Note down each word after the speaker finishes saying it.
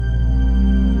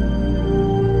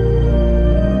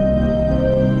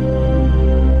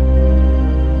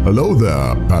Hello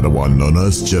there, Padawan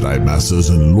learners, Jedi Masters,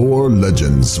 and lore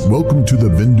legends. Welcome to the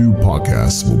Vindu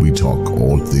Podcast, where we talk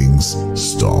all things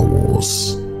Star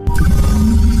Wars.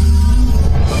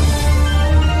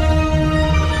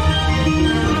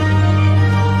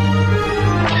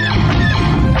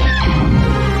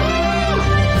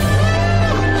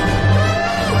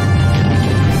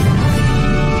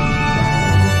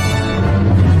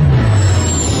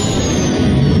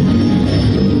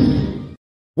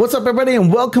 What's up, everybody,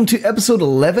 and welcome to episode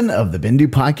 11 of the Bendu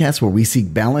Podcast, where we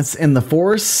seek balance in the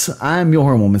Force. I'm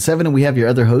your Woman 7, and we have your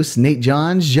other hosts, Nate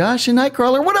Johns, Josh, and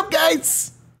Nightcrawler. What up,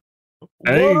 guys?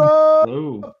 Hey.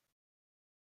 Hello.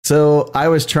 So I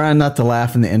was trying not to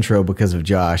laugh in the intro because of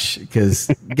Josh,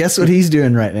 because guess what he's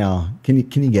doing right now? Can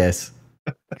you guess?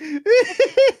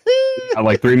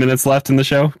 Like 3 minutes left in the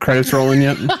show. Credits rolling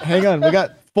yet? Hang on, we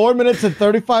got 4 minutes and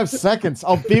 35 seconds.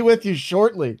 I'll be with you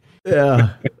shortly.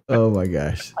 Yeah. Oh my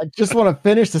gosh. I just want to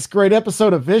finish this great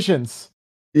episode of Visions.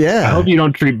 Yeah. I hope you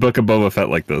don't treat Book of Boba Fett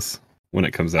like this when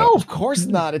it comes out. No, of course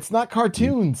not. It's not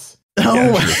cartoons.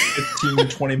 Oh, 15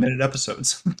 to 20 minute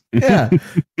episodes. Yeah.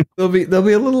 They'll be a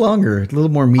little longer, a little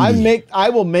more meaty. I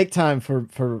will make time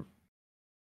for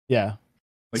yeah.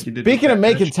 Like you did. Speaking of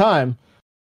making time,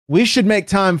 we should make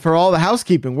time for all the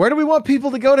housekeeping. Where do we want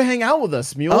people to go to hang out with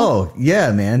us, Mule? Oh, yeah,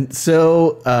 man.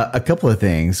 So a couple of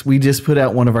things. We just put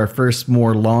out one of our first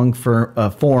more long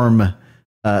form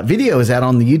videos out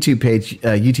on the YouTube page,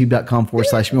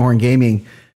 youtube.com/Mulehorn Gaming,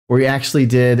 where we actually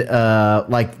did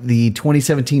like the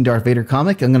 2017 Darth Vader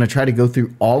comic. I'm going to try to go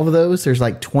through all of those. There's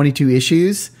like 22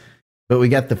 issues, but we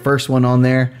got the first one on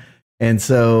there. And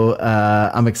so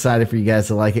I'm excited for you guys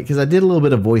to like it, because I did a little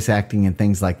bit of voice acting and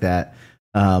things like that.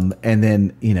 And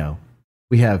then, you know,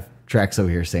 we have Trax over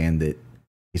here saying that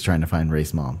he's trying to find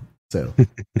Ray's mom. So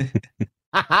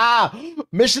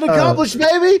mission accomplished,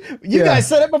 baby. You guys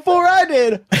said it before I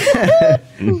did.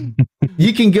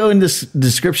 You can go in this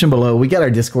description below. We got our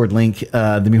Discord link,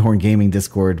 the Mulehorn Gaming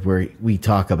Discord, where we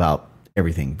talk about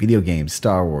everything, video games,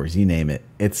 Star Wars, you name it.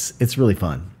 It's really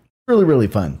fun. Really, really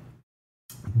fun.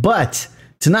 But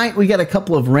tonight we got a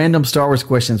couple of random Star Wars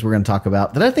questions we're going to talk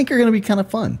about that I think are going to be kind of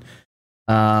fun.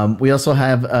 We also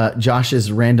have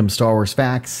Josh's random Star Wars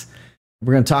facts.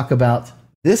 We're going to talk about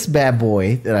this bad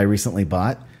boy that I recently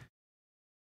bought,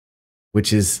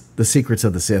 which is The Secrets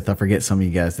of the Sith. I forget some of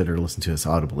you guys that are listening to us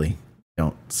audibly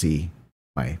don't see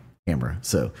my camera.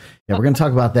 So yeah, we're going to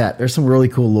talk about that. There's some really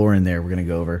cool lore in there we're going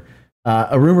to go over.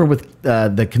 A rumor with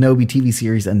the Kenobi TV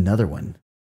series, another one.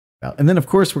 And then, of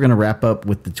course, we're going to wrap up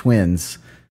with the twins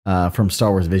from Star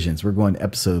Wars Visions. We're going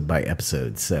episode by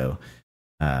episode. So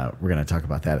we're going to talk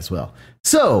about that as well.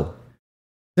 So,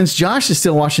 since Josh is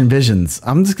still watching Visions,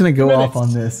 I'm just going to go off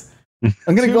on this.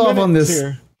 I'm going to go off on this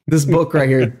book right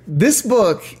here. This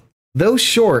book, though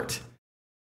short,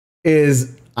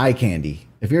 is eye candy.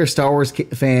 If you're a Star Wars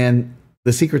fan,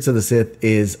 The Secrets of the Sith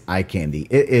is eye candy.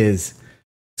 It is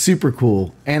super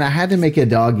cool. And I had to make a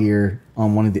dog ear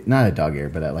on one of the, not a dog ear,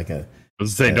 but like a. I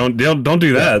was saying, don't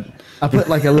do that. I put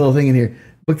like a little thing in here,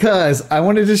 because I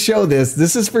wanted to show this.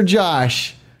 This is for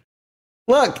Josh.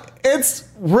 Look, it's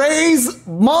Ray's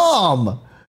mom.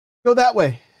 Go that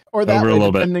way or that Over way. A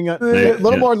little bit.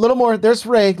 Little more. There's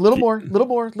Ray. Little more.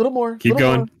 Keep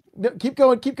going. Keep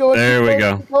going. There we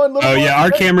go. Oh yeah,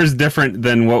 our camera's different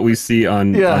than what we see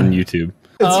on YouTube.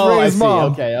 It's Ray's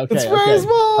mom. Okay. It's Ray's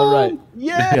mom. All right.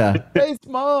 Yeah. Ray's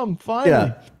mom. Finally.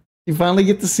 Yeah. You finally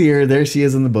get to see her. There she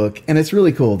is in the book, and it's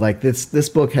really cool. Like this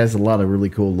book has a lot of really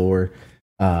cool lore.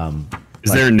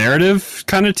 Is there a narrative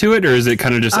kind of to it, or is it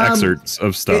kind of just excerpts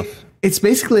of stuff? It's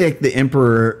basically like the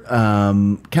Emperor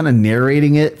kind of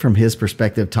narrating it from his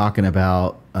perspective, talking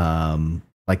about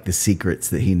like the secrets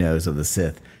that he knows of the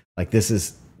Sith. Like this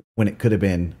is when it could have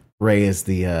been Rey as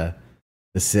the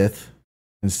Sith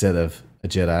instead of a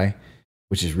Jedi,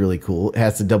 which is really cool. It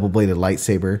has the double-bladed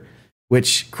lightsaber,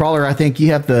 which, Crawler, I think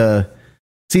you have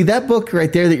see that book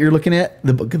right there that you're looking at,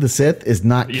 the Book of the Sith, is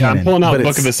not canon. I'm pulling out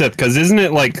Book of the Sith, because isn't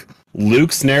it like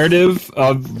Luke's narrative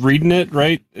of reading it,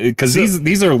 right? Because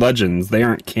these are legends. They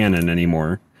aren't canon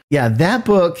anymore. Yeah, that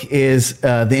book is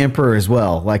the Emperor as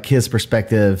well, like his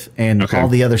perspective and all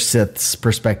the other Sith's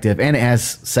perspective. And it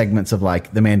has segments of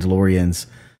like the Mandalorians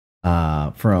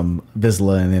from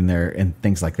Vizsla and in there and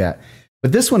things like that.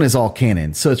 But this one is all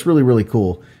canon, so it's really, really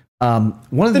cool. One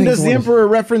of the things does the Emperor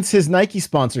reference his Nike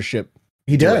sponsorship?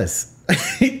 He does.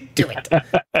 Do it.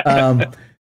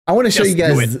 I want to show you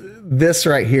guys this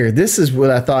right here. This is what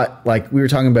I thought, like we were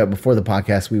talking about before the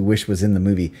podcast, we wish was in the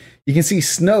movie. You can see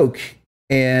Snoke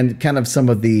and kind of some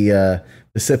of the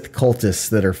Sith cultists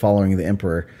that are following the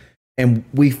Emperor. And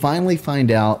we finally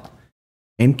find out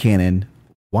in canon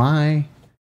why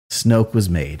Snoke was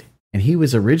made, and he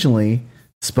was originally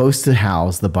supposed to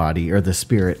house the body or the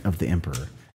spirit of the Emperor.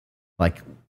 Like,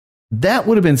 that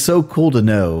would have been so cool to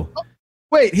know.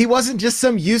 Wait, he wasn't just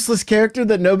some useless character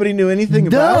that nobody knew anything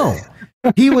about?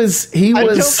 No, he was. I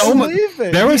don't believe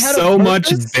it. There He was had a so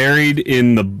much purpose? buried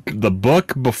in the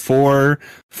book before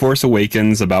Force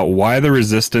Awakens about why the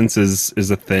Resistance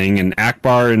is a thing, and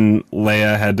Akbar and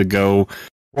Leia had to go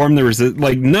form the resist.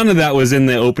 Like, none of that was in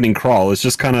the opening crawl. It's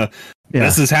just kind of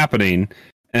this is happening,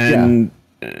 and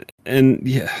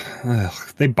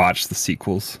they botched the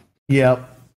sequels. Yep.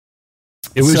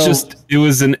 It was it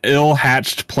was an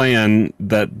ill-hatched plan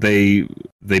that they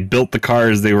built the car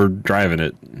as they were driving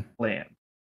it. Plan.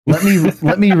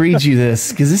 Let me read you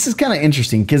this, because this is kind of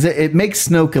interesting, because it makes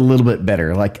Snoke a little bit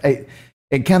better. Like,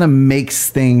 it kind of makes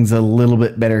things a little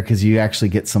bit better because you actually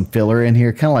get some filler in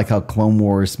here, kind of like how Clone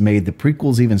Wars made the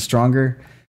prequels even stronger.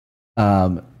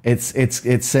 It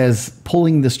says,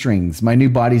 pulling the strings. My new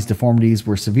body's deformities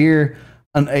were severe,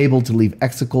 unable to leave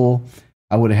Exegol.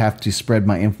 I would have to spread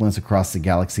my influence across the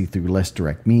galaxy through less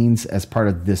direct means. As part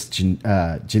of this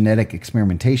genetic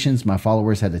experimentations, my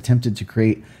followers had attempted to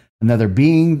create another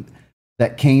being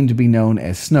that came to be known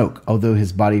as Snoke. Although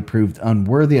his body proved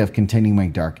unworthy of containing my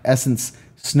dark essence,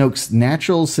 Snoke's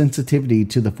natural sensitivity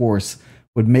to the Force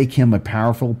would make him a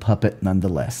powerful puppet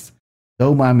nonetheless.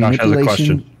 Though my manipulation...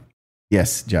 question.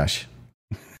 Yes, Josh.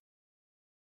 Do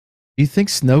you think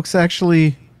Snoke's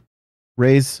actually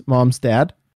Rey's mom's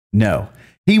dad? No.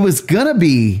 He was gonna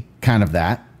be kind of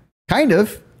that. Kind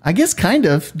of. I guess kind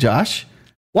of, Josh.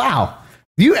 Wow.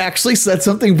 You actually said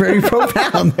something very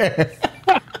profound there.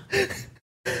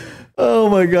 Oh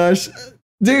my gosh.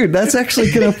 Dude, that's actually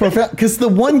kind of profound. Because the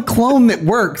one clone that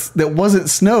works that wasn't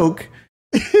Snoke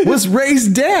was Rey's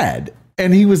dad.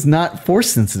 And he was not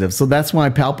Force sensitive. So that's why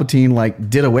Palpatine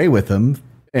did away with him.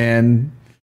 And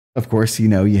of course, you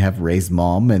have Rey's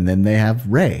mom, and then they have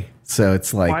Rey. So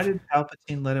it's like, why did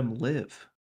Palpatine let him live?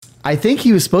 I think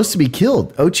he was supposed to be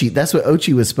killed. Ochi, that's what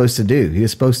Ochi was supposed to do. He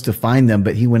was supposed to find them,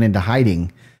 but he went into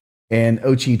hiding. And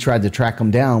Ochi tried to track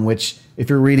him down, which, if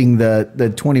you're reading the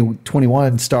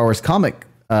 2021 Star Wars comic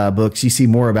books, you see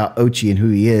more about Ochi and who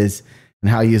he is, and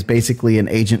how he is basically an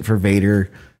agent for Vader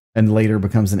and later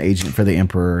becomes an agent for the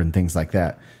Emperor and things like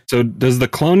that. So does the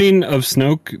cloning of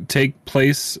Snoke take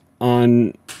place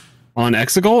on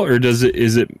Exegol, or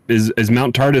is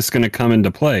Mount Tardis going to come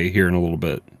into play here in a little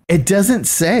bit? It doesn't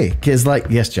say, because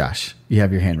yes, Josh, you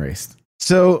have your hand raised.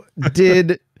 So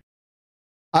did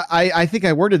I think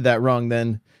I worded that wrong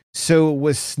then. So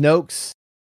was Snoke's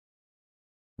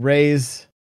Rey's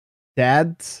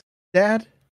dad's dad?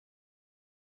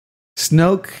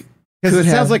 Snoke, because it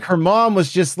sounds like her mom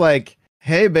was just like,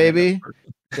 "Hey, baby,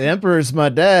 the Emperor's my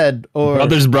dad," or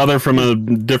brother's brother from a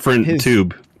different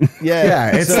tube.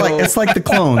 Yeah, it's like the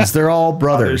clones. They're all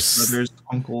brothers,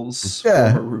 uncles,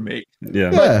 yeah, former roommate.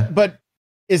 Yeah, but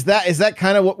is that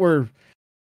kind of what we're?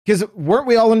 Because weren't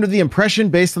we all under the impression,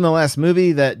 based on the last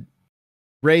movie, that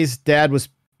Rey's dad was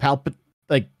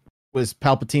was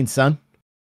Palpatine's son?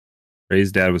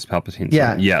 Rey's dad was Palpatine's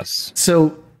son. Yes.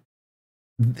 So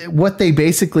what they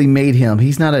basically made him,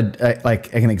 he's not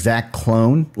an exact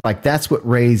clone. Like, that's what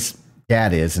Rey's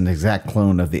dad is, an exact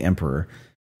clone of the Emperor.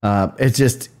 It's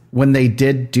just, when they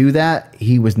did do that,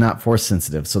 he was not Force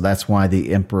sensitive. So that's why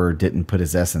the Emperor didn't put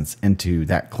his essence into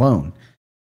that clone.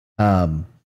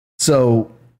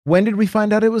 So when did we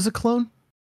find out it was a clone?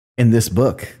 In this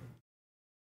book.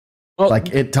 Well,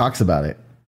 it talks about it.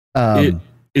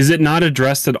 Is it not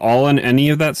addressed at all in any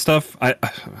of that stuff? I'd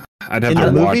have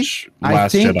to watch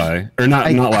Last Jedi, or not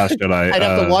Last Jedi. I'd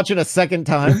have to watch it a second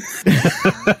time.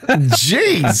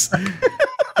 Jeez, you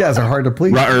guys are hard to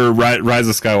please. Or Rise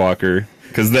of Skywalker,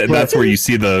 because that's where you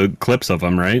see the clips of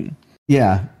him, right?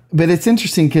 Yeah, but it's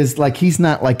interesting because he's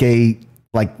not the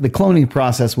cloning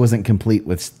process wasn't complete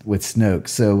with Snoke.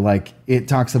 So it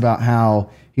talks about how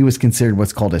he was considered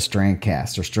what's called a strand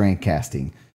cast or strand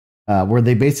casting. Where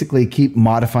they basically keep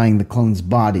modifying the clone's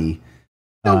body.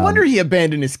 No wonder he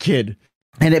abandoned his kid.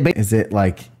 And is it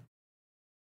like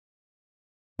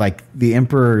the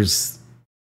Emperor's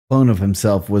clone of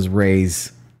himself was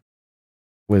Rey's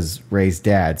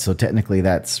dad. So technically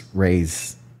that's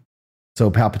Rey's. So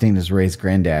Palpatine is Rey's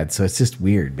granddad. So it's just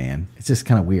weird, man. It's just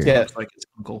kind of weird. Yeah, it's like his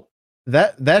uncle.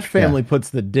 That family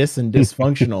puts the dis in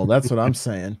dysfunctional. That's what I'm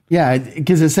saying. Yeah,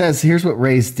 because it says, here's what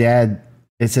Rey's dad.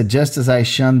 It said, just as I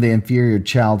shunned the inferior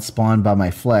child spawned by my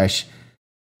flesh,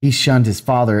 he shunned his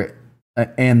father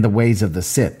and the ways of the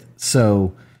Sith.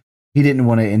 So he didn't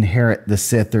want to inherit the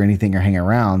Sith or anything or hang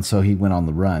around, so he went on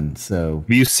the run. So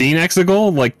have you seen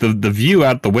Exegol? The view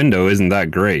out the window isn't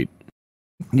that great.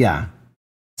 Yeah.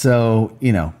 So,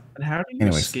 And how do you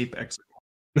Anyways. escape exile?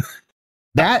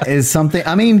 That is something.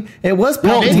 I mean, it was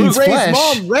Maybe Palpatine's Rey's flesh.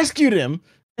 mom rescued him,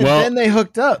 and Well- then they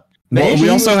hooked up. Well, Maybe we he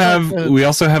also was have like the- we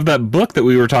also have that book that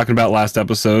we were talking about last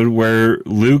episode where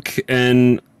Luke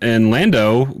and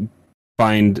Lando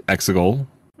find Exegol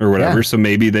or whatever. Yeah. So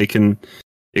maybe they can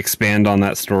expand on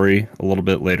that story a little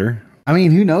bit later. I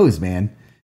mean, who knows, man?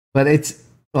 But it's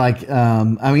like,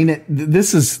 I mean,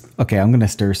 this is okay. I'm going to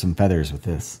stir some feathers with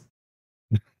this.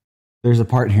 There's a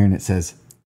part here and it says,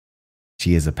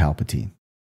 she is a Palpatine.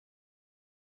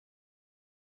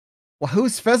 Well,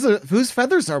 whose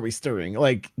feathers are we stirring?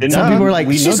 Like, And Some duh. people are like,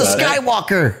 we she's a know that.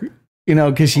 Skywalker. You know,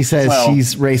 because she says Well,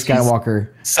 she's Rey Skywalker.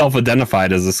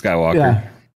 Self-identified as a Skywalker. Yeah.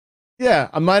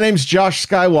 Yeah, my name's Josh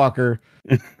Skywalker.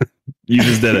 You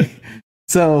just did it.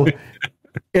 So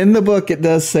in the book, it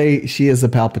does say she is a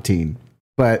Palpatine,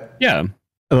 but Yeah.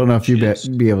 I don't know if you'd She is.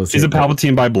 be able to say She's a that.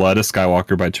 Palpatine by blood, a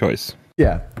Skywalker by choice.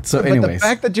 Yeah. So, But the anyways,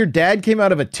 fact that your dad came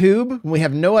out of a tube and we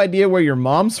have no idea where your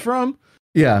mom's from,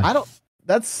 yeah, I don't.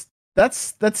 That's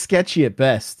sketchy at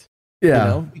best. yeah. You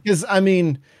know? Because I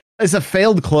mean, as a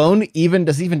failed clone,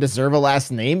 does he even deserve a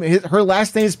last name? Her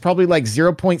last name is probably like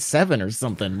 0.7 or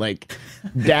something, like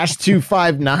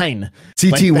 -259.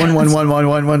 CT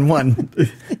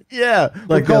 1111111. Yeah, Like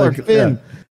like call her the other- Finn.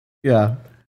 Yeah.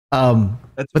 That's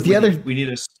But what the we other- need. We need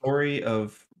a story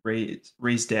of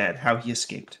Rey's dad, how he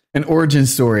escaped. An origin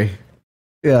story.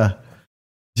 Yeah.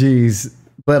 Jeez.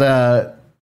 But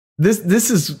this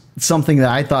is something that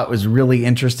I thought was really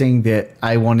interesting that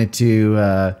I wanted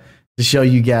to show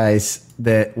you guys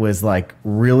that was like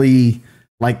really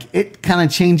like it kind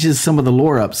of changes some of the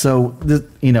lore up. So the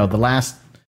last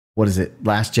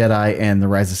Last Jedi and the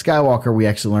Rise of Skywalker, we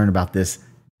actually learn about this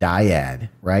dyad,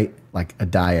 right? Like a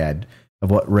dyad of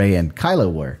what Rey and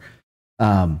Kylo were.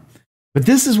 But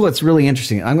this is what's really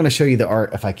interesting. I'm going to show you the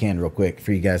art if I can real quick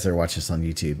for you guys that are watching this on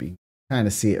YouTube. You can kind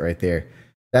of see it right there.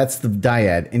 That's the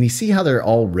dyad. And you see how they're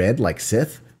all red like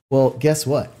Sith? Well, guess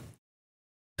what?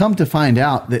 Come to find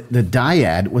out that the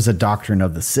dyad was a doctrine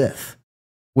of the Sith,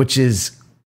 which is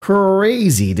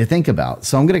crazy to think about.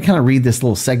 So I'm going to kind of read this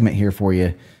little segment here for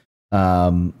you.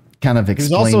 Kind of explaining.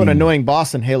 He was also an annoying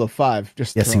boss in Halo 5.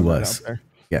 Just Yes, he throwing that was. out there.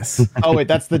 Yes. Oh wait,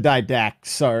 that's the didact.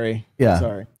 Sorry. Yeah.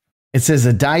 Sorry. It says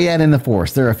a dyad in the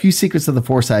Force. There are a few secrets of the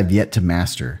Force I have yet to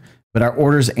master, but our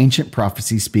Order's ancient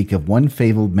prophecies speak of one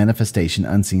fabled manifestation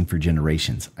unseen for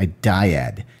generations, a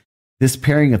dyad. This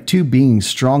pairing of two beings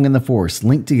strong in the Force,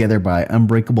 linked together by an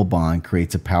unbreakable bond,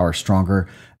 creates a power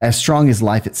as strong as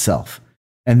life itself.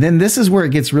 And then this is where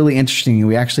it gets really interesting.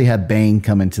 We actually have Bane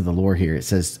come into the lore here. It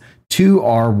says, two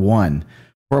are one.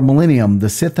 For a millennium, the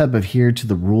Sith have adhered to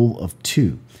the rule of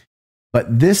two.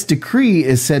 But this decree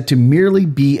is said to merely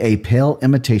be a pale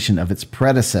imitation of its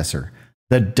predecessor,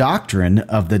 the doctrine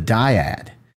of the dyad.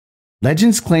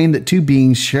 Legends claim that two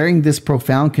beings sharing this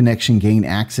profound connection gain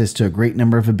access to a great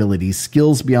number of abilities,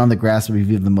 skills beyond the grasp of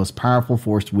even the most powerful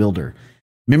Force wielder.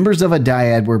 Members of a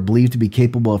dyad were believed to be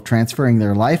capable of transferring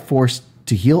their life force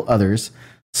to heal others.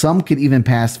 Some could even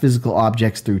pass physical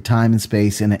objects through time and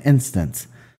space in an instant.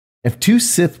 If two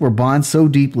Sith were bonded so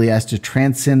deeply as to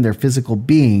transcend their physical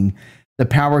being, the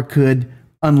power could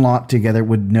unlock together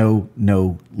with no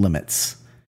limits.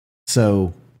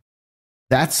 So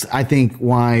that's, I think,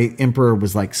 why Emperor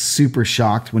was like super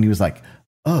shocked when he was like,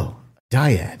 oh,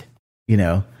 dyad, you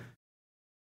know.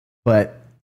 But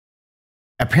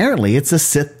apparently it's a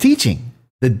Sith teaching,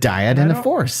 the dyad and the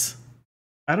Force.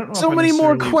 I don't know. So if I many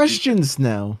more necessarily questions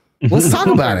now. Let's talk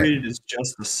about it. read it as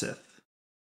just the Sith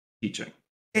teaching.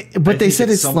 But I they think said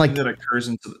it's something like, that occurs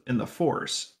in the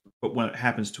Force, but when it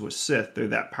happens to a Sith, they're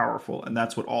that powerful, and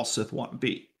that's what all Sith want to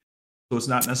be. So it's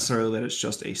not necessarily that it's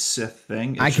just a Sith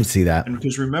thing. It's I can just- see that. And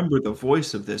because remember, the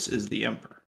voice of this is the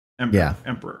Emperor. Yeah.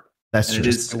 Emperor. That's And true. it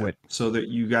is Sith, so that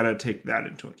you got to take that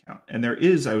into account. And there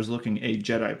is, I was looking, a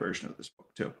Jedi version of this book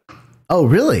too. Oh,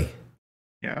 really?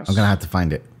 Yes. I'm gonna have to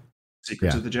find it.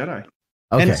 Secrets yeah. of the Jedi.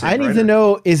 Okay. And I need to writer.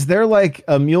 know, is there like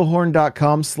a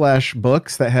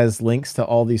mulehorn.com/books that has links to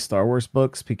all these Star Wars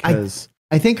books? Because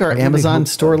I think our I really Amazon hope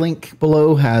so. store link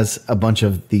below has a bunch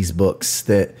of these books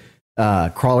that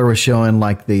Crawler was showing,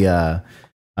 like the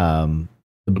The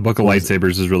Book of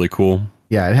Lightsabers is really cool.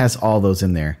 yeah, it has all those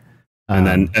in there. And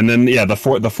then yeah, the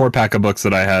four pack of books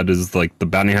that I had is like the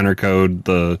Bounty Hunter Code,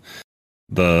 the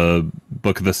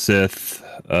Book of the Sith.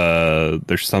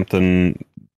 There's something,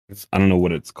 I don't know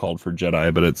what it's called for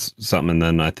Jedi, but it's something. And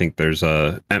then I think there's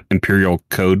a Imperial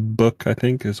Code book, I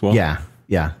think, as well. yeah.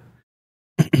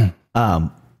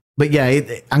 But yeah,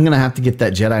 I'm gonna have to get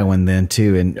that Jedi one then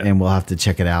too, and we'll have to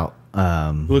check it out.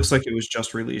 It looks like it was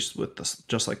just released with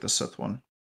just like the Sith one.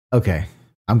 Okay,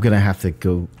 I'm gonna have to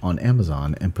go on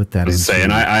Amazon and put that I in. was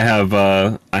saying I have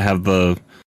the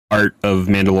Art of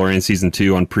Mandalorian season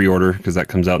 2 on pre-order because that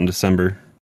comes out in December.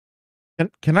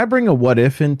 Can I bring a what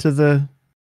if into the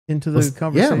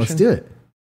conversation? Yeah, let's do it.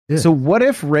 So what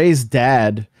if Rey's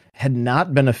dad had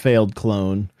not been a failed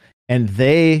clone and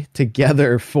they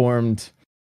together formed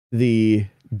the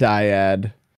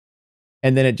Dyad,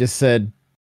 and then it just said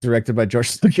directed by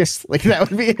George Lucas? Like that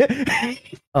would be it.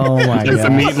 Oh my Like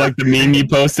god! like the meme you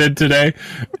posted today.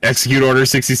 Execute Order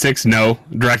 66. No,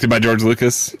 directed by George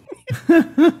Lucas.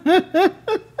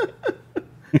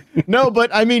 No,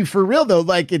 but I mean for real though,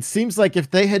 like it seems like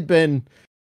if they had been,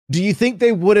 do you think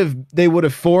they would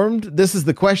have formed? This is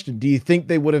the question. Do you think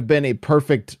they would have been a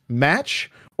perfect match,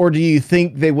 or do you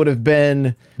think they would have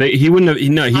been? He wouldn't have.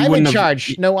 No, he I'm wouldn't in have.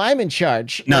 charge. No, I'm in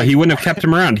charge. No, he wouldn't have kept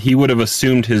him around. He would have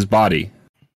assumed his body.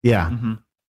 Yeah, Mm-hmm.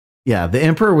 yeah. The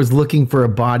Emperor was looking for a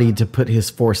body to put his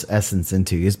Force essence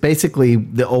into. It's basically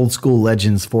the old school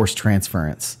Legends Force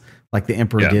transference, like the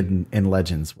Emperor did in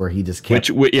Legends, where he just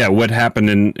kept. What happened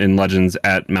in Legends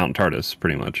at Mount Tardis,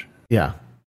 pretty much. Yeah,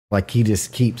 like he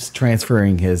just keeps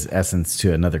transferring his essence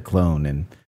to another clone, and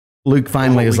Luke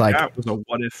finally was like, "That was a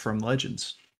what if from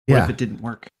Legends. What if it didn't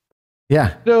work?"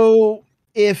 Yeah. So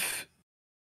if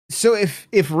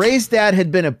Rey's dad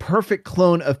had been a perfect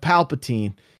clone of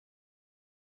Palpatine,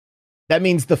 that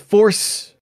means the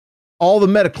Force, all the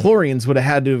Metachlorians would have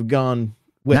had to have gone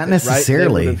with Not it,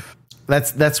 necessarily.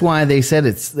 Right? That's why they said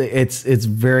it's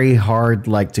very hard,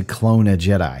 like, to clone a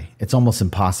Jedi. It's almost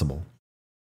impossible.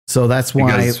 So that's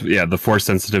why, because, the Force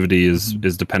sensitivity is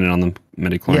dependent on the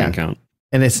metachlorian count,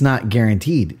 and it's not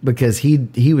guaranteed because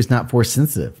he was not Force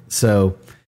sensitive. So,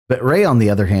 but Rey, on the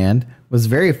other hand, was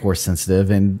very Force sensitive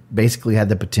and basically had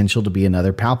the potential to be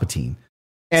another Palpatine.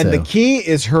 And So, the key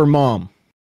is her mom.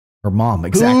 her mom,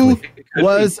 exactly. Who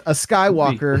was a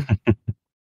Skywalker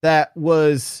that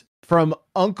was from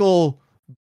Uncle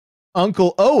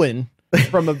Owen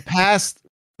from a past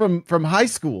from high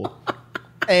school.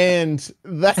 And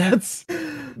that's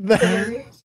that.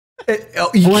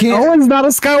 Owen's not a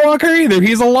Skywalker either.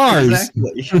 He's a Lars.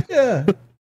 Exactly. Yeah.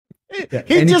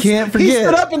 He you can't forget. He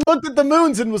stood up and looked at the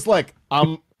moons and was like,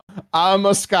 I'm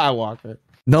a Skywalker.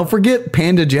 Don't forget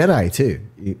Panda Jedi too.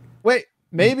 Wait,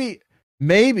 maybe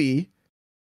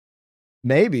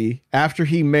after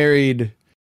he married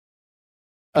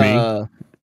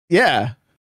yeah.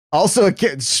 Also a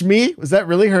kid, Shmi, was that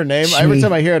really her name? Shmi. Every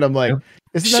time I hear it, I'm like,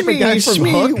 isn't that the guy from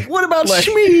Hook? What about Like-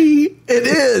 Shmi? It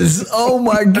is. Oh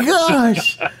my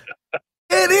gosh.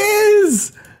 It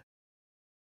is.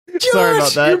 Sorry about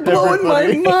Josh, that. you're blowing my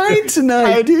everybody. mind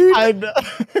tonight, dude. I know.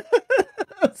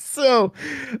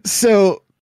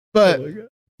 But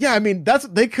yeah, I mean,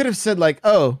 they could have said like,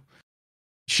 oh,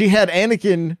 she had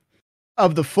Anakin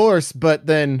of the Force, but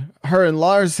then her and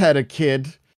Lars had a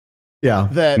kid Yeah.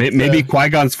 that Maybe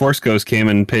Qui-Gon's Force Ghost came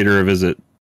and paid her a visit.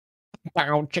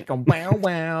 bow chicka wow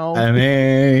wow. I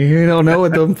mean, you don't know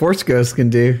what the Force Ghosts can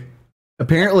do.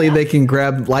 Apparently, they can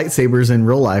grab lightsabers in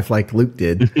real life like Luke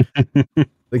did.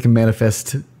 They can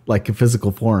manifest like a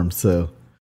physical form. So,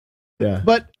 yeah.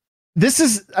 But this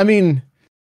is, I mean,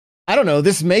 I don't know.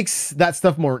 This makes that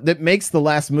stuff that makes the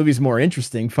last movies more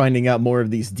interesting, finding out more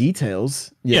of these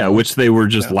details. you Yeah, know? which they were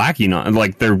just lacking on.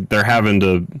 Like they're having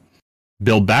to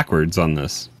build backwards on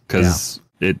this because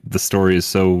the story is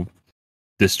so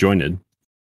disjointed.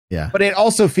 Yeah. But it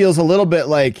also feels a little bit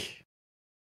like,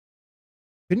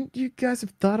 couldn't you guys have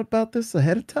thought about this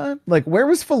ahead of time? Like, where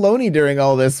was Filoni during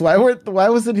all this? Why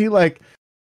wasn't he like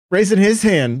raising his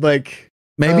hand? Like,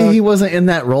 Maybe he wasn't in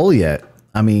that role yet.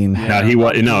 I mean, No, he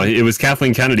was. No, it was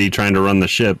Kathleen Kennedy trying to run the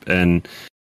ship and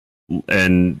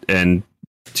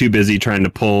too busy trying to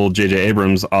pull J.J.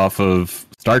 Abrams off of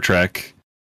Star Trek.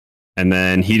 And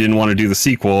then he didn't want to do the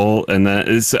sequel, and that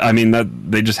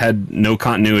they just had no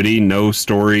continuity, no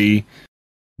story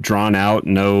drawn out,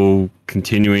 no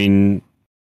continuing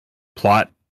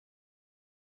plot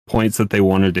points that they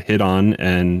wanted to hit on.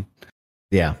 And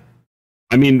yeah.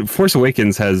 I mean, Force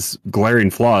Awakens has glaring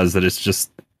flaws that it's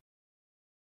just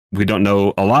we don't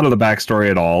know a lot of the backstory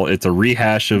at all. It's a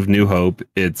rehash of New Hope.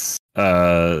 It's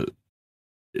the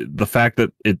fact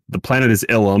that the planet is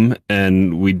Ilum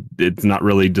and it's not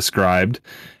really described.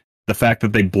 The fact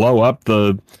that they blow up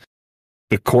the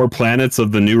core planets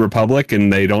of the New Republic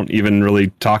and they don't even really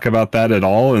talk about that at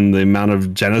all, and the amount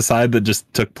of genocide that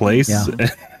just took place. Yeah.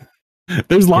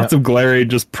 There's lots of glaring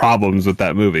just problems with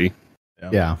that movie.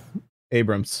 Yeah.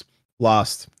 Abrams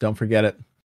lost. Don't forget it.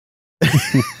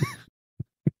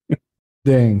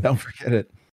 Dang. Don't forget it.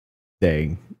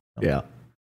 Dang. Yeah.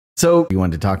 So you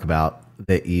wanted to talk about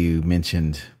that you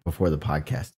mentioned before the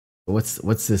podcast.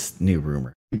 What's this new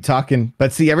rumor? Keep talking,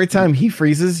 but see, every time he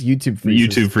freezes, YouTube freezes.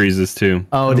 YouTube freezes too.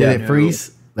 Oh, did it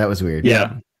freeze? That was weird.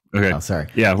 Yeah. Okay. Oh, sorry.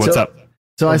 Yeah. What's up?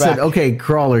 So We're I said, back. okay,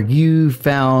 Crawler, you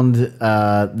found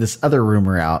this other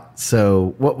rumor out.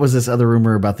 So what was this other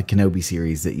rumor about the Kenobi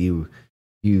series that you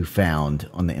found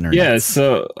on the internet? Yeah.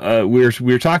 So we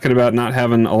were talking about not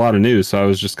having a lot of news, so I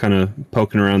was just kind of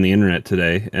poking around the internet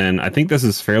today, and I think this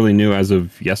is fairly new as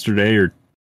of yesterday or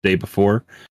day before.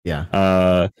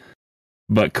 Yeah.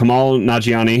 But Kamal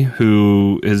Nagiani,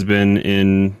 who has been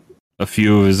in a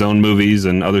few of his own movies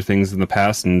and other things in the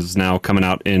past, and is now coming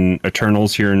out in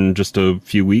Eternals here in just a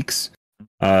few weeks.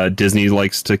 Disney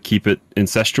likes to keep it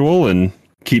incestual and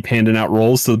keep handing out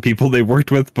roles to the people they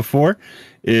worked with before.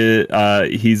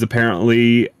 He's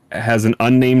apparently has an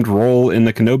unnamed role in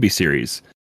the Kenobi series,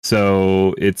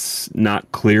 so it's not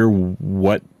clear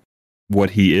what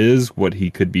he is, what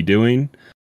he could be doing.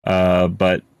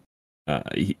 But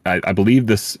I believe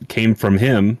this came from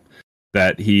him,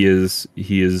 that he is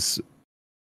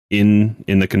in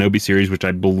the Kenobi series, which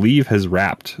I believe has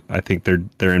wrapped. I think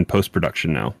they're in post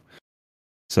production now,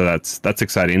 so that's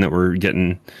exciting that we're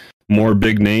getting more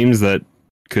big names that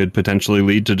could potentially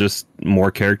lead to just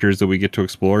more characters that we get to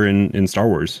explore in Star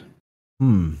Wars.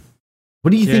 What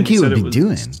do you think he would be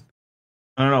doing?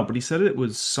 I don't know, but he said it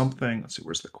was something. Let's see,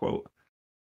 where's the quote?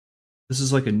 This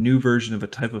is like a new version of a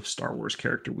type of Star Wars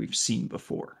character we've seen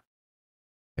before.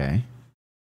 Okay.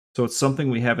 So it's something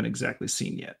we haven't exactly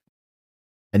seen yet.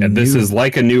 And this is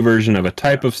like a new version of a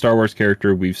type of Star Wars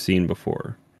character we've seen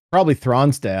before. Probably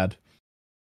Thrawn's dad.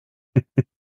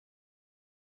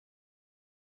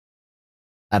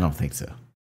 I don't think so.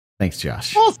 Thanks,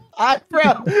 Josh. People's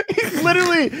eyebrow.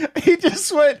 He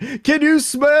just went, "Can you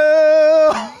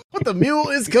smell what the mule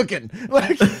is cooking?"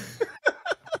 Like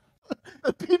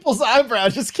the people's eyebrow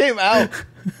just came out.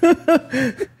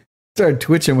 Started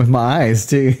twitching with my eyes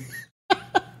too.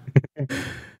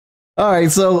 All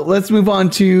right, so let's move on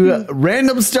to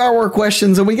random Star Wars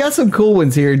questions, and we got some cool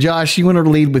ones here. Josh, you want to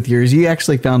lead with yours? You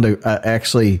actually found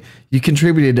you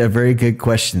contributed a very good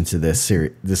question to this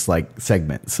series, this like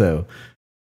segment. So,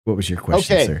 what was your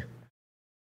question, sir?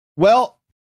 Well,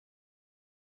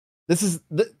 this is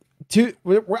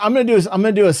I'm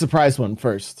gonna do a surprise one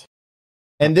first,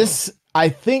 and this I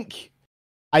think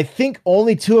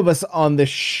only two of us on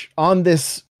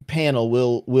this panel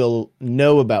will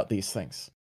know about these things.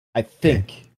 I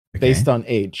think, based on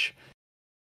age.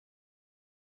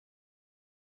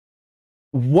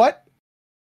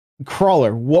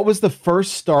 Crawler, what was the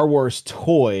first Star Wars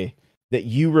toy that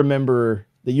you remember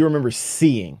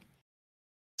seeing?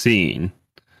 The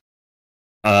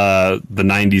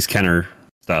 90s Kenner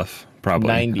stuff, probably.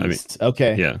 90s.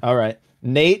 Okay. Yeah. All right.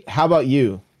 Nate, how about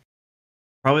you?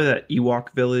 Probably that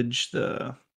Ewok village. You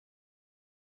know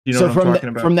So what I'm talking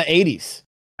about? from the 80s.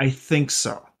 I think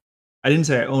so. I didn't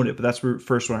say I owned it, but that's the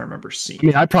first one I remember seeing. I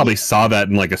mean, I probably saw that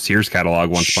in like a Sears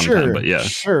catalog once upon a time, but yeah.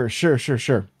 Sure. I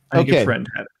think a friend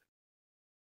had it.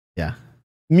 Yeah.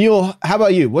 Mule, how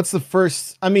about you? What's the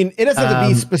first? I mean, it doesn't have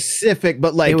to be specific,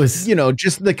 but like,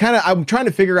 just the kind of, I'm trying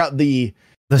to figure out the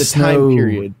time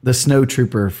period. The Snow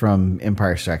Trooper from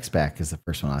Empire Strikes Back is the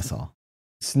first one I saw.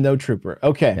 Snow Trooper.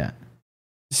 Okay. Yeah.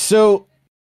 So,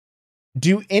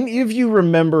 do any of you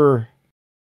remember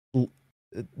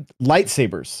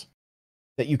lightsabers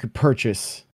that you could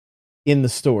purchase in the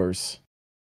stores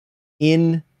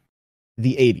in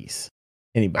the 80s?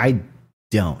 Anybody? I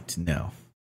don't know.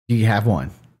 Do you have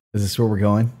one? Is this where we're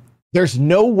going? There's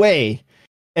no way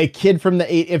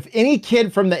if any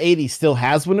kid from the 80s still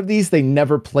has one of these, they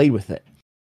never played with it.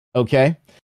 Okay.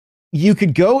 You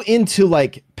could go into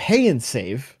like Pay and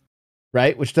Save,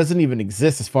 right? Which doesn't even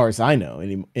exist as far as I know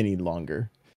any longer.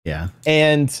 Yeah.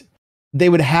 And they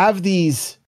would have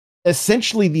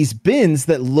essentially these bins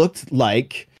that looked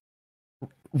like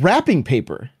wrapping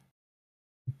paper.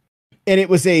 And it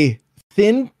was a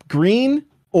thin green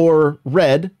or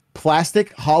red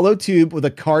plastic hollow tube with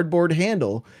a cardboard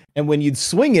handle. And when you'd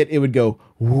swing it, it would go.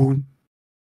 Whoom.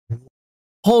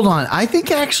 Hold on. I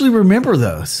think I actually remember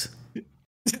those.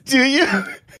 Do you?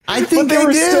 I think they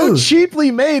were do. so cheaply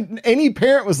made. Any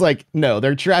parent was like, no,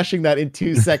 they're trashing that in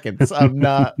 2 seconds. I'm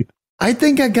not. I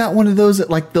think I got one of those at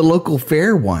like the local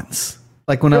fair once,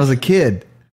 like when I was a kid.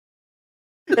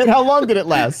 And how long did it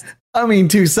last? I mean,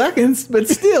 2 seconds, but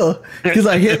still, because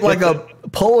I hit like a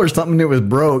pole or something that was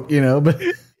broke, but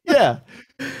yeah.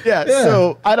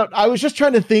 So I was just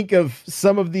trying to think of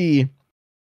some of the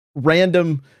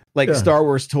random Star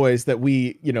Wars toys that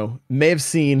we, may have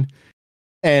seen.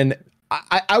 And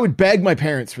I would beg my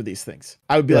parents for these things.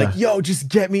 I would be like, yo, just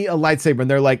get me a lightsaber. And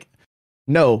they're like,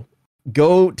 no,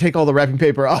 go take all the wrapping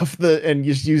paper off and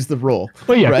just use the roll.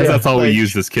 Well, yeah, 'cause right? that's all we Like,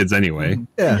 used as kids anyway.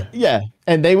 Yeah. Yeah,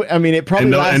 and it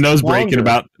probably And those breaking longer.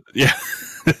 about, yeah.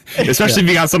 Especially if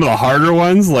you got some of the harder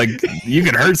ones, like you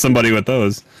could hurt somebody with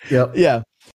those. Yep. Yeah.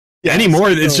 Anymore,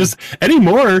 it's so- just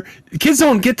anymore. Kids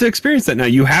don't get to experience that now.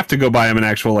 You have to go buy them an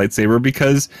actual lightsaber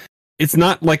because it's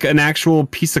not like an actual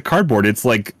piece of cardboard. It's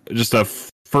like just a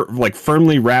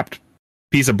firmly wrapped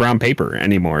piece of brown paper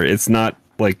anymore. It's not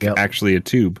like actually a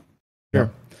tube.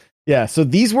 Sure. Yeah. So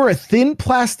these were a thin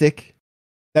plastic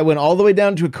that went all the way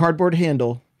down to a cardboard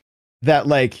handle. That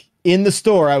like in the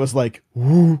store, I was like,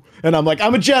 "Woo!" And I'm like,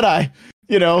 "I'm a Jedi."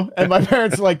 You know, and my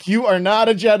parents are like, "You are not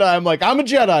a Jedi." I'm like, "I'm a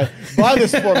Jedi. Buy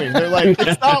this for me." They're like,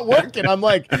 "It's not working." I'm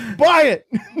like, "Buy it."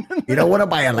 You don't want to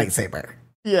buy a lightsaber.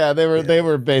 Yeah, they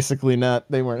were basically not.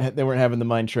 They weren't having the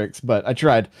mind tricks, but I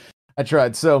tried.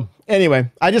 So anyway,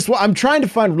 I'm trying to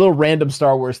find real random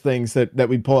Star Wars things that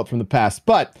we pull up from the past.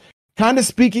 But kind of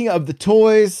speaking of the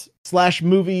toys /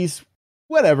 movies,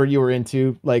 whatever you were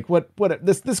into, like what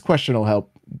this question will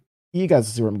help. You guys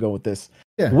will see where I'm going with this.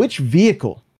 Yeah. Which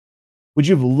vehicle would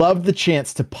you have loved the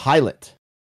chance to pilot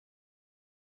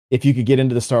if you could get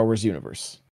into the Star Wars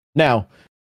universe? Now,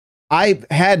 I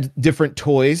had different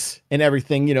toys and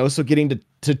everything, you know, so getting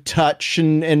to touch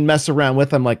and mess around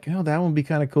with, I'm like, oh, that would be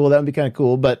kind of cool. That would be kind of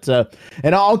cool. But,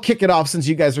 and I'll kick it off since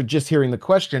you guys are just hearing the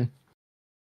question.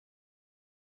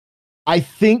 I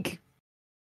think,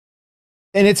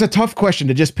 and it's a tough question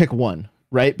to just pick one,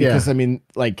 right? Because I mean,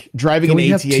 like driving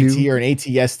an AT-AT or an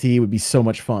AT-ST would be so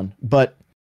much fun. But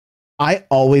I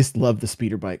always loved the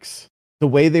speeder bikes. The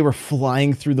way they were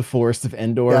flying through the forest of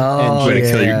Endor.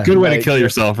 Good way to kill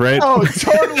yourself, right? Oh,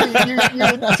 totally. You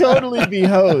would totally be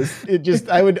hosed. It just,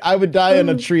 I would die on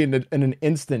a tree in an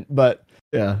instant. But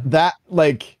that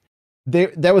like,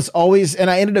 that was always, and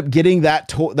I ended up getting that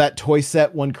toy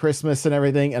set one Christmas and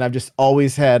everything. And I've just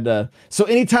always had, so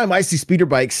anytime I see speeder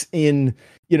bikes in,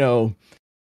 you know,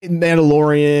 in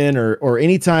Mandalorian or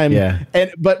anytime.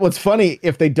 But what's funny,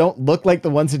 if they don't look like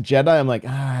the ones in Jedi, I'm like,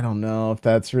 I don't know if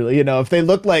that's really, you know, if they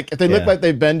look like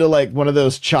they've been to like one of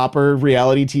those chopper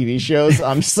reality TV shows,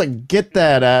 I'm just like, get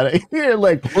that out of here.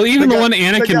 Like, well, even the one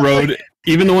Anakin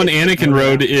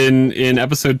rode in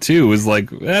episode 2 was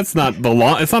like, it's not the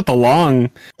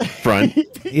long front.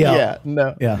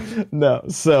 No.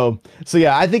 So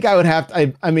yeah, I think I would have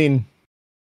to, I mean,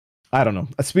 I don't know.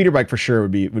 A speeder bike for sure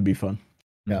would be fun.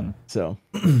 Yeah. So,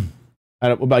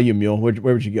 what about you, Mule? Where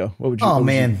would you go? What would you? Oh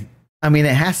man, I mean,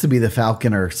 it has to be the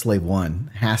Falcon or Slave One.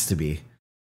 Has to be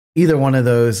either one of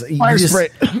those. You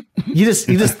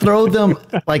just throw them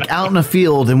like out in a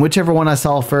field, and whichever one I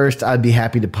saw first, I'd be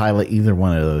happy to pilot either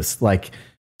one of those. Like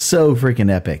so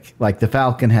freaking epic. Like the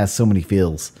Falcon has so many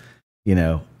feels, you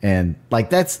know, and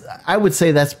like I would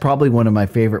say that's probably one of my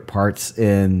favorite parts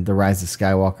in The Rise of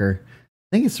Skywalker. I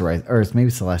think it's maybe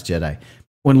it's The Last Jedi.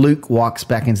 When Luke walks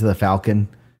back into the Falcon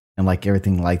and like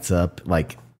everything lights up,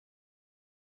 like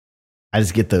I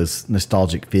just get those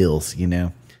nostalgic feels, you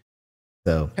know?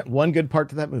 So one good part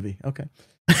to that movie. Okay.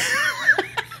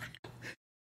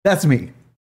 That's me.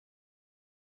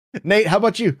 Nate, how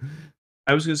about you?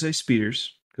 I was going to say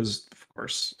speeders because of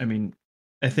course, I mean,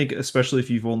 I think especially if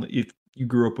you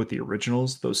grew up with the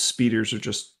originals, those speeders are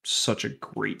just such a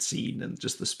great scene and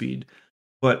just the speed.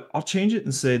 But I'll change it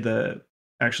and say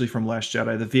actually from Last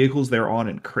Jedi, the vehicles they're on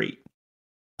in Crate.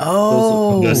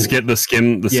 Oh, the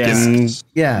skim.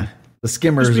 Yeah, the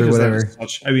skimmers or whatever.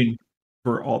 I mean,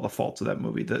 for all the faults of that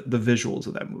movie, the visuals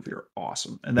of that movie are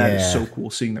awesome, and that is so cool.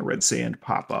 Seeing the red sand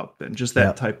pop up and just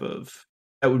that type of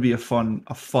that would be a fun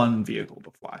vehicle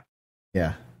to fly.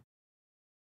 Yeah.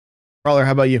 Crawler,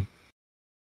 how about you?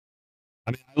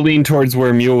 I mean, I lean towards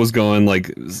where Mule was going.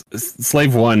 Like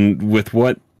Slave One, with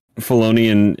what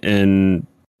Filoni and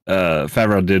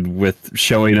Favreau did with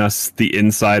showing us the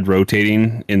inside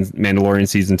rotating in Mandalorian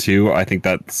season 2. I think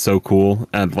that's so cool.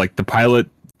 And like the pilot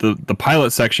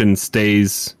section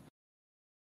stays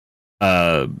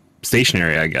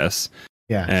stationary, I guess.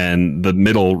 Yeah. And the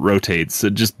middle rotates. So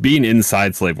just being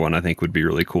inside Slave One, I think would be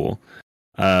really cool.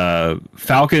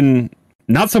 Falcon,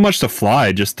 not so much to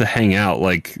fly, just to hang out,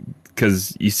 like,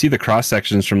 because you see the cross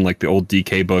sections from like the old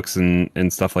DK books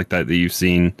and stuff like that you've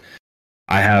seen.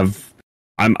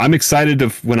 I'm excited to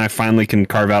when I finally can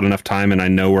carve out enough time and I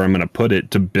know where I'm going to put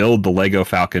it to build the Lego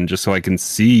Falcon, just so I can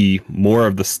see more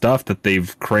of the stuff that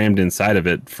they've crammed inside of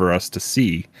it for us to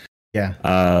see. Yeah.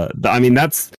 I mean,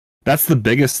 that's the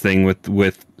biggest thing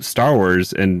with Star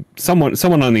Wars, and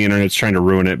someone on the internet's trying to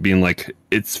ruin it, being like,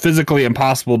 it's physically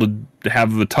impossible to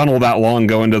have the tunnel that long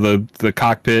go into the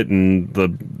cockpit and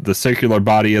the circular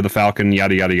body of the Falcon,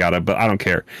 yada yada yada. But I don't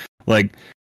care. Like,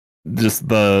 just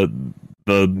the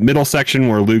middle section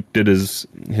where Luke did his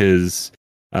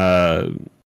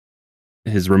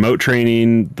remote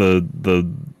training, the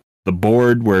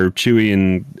board where Chewie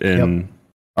and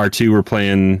R2 were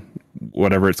playing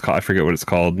whatever it's called. I forget what it's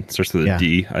called. It starts with a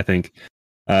D, I think.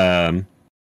 And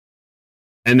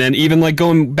then even like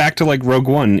going back to like Rogue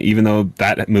One, even though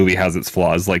that movie has its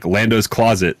flaws, like Lando's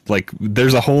closet, like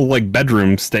there's a whole like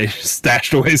bedroom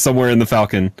stashed away somewhere in the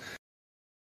Falcon.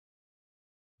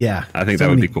 Yeah, I think that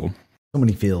would be cool. So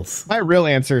many feels. My real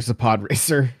answer is a pod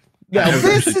racer. Yeah,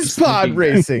 this is pod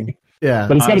racing. Yeah,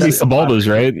 but it's got to be Sebulba's,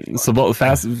 right?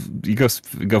 Fast. You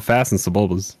go fast in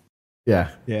Sebulba's. Yeah.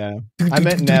 I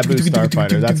meant Naboo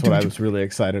Starfighter. That's what I was really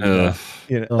excited about.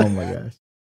 Oh my gosh.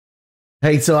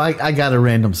 Hey, so I got a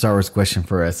random Star Wars question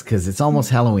for us because it's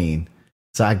almost Halloween.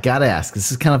 So I got to ask,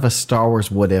 this is kind of a Star Wars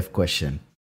what if question.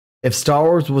 If Star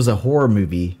Wars was a horror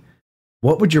movie,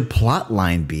 what would your plot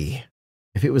line be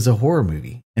if it was a horror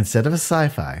movie instead of a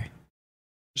sci-fi?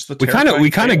 We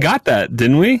kind of got that,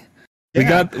 didn't we?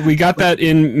 Yeah. We got that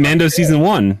in Mando season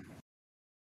 1.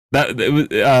 That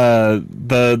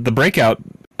the breakout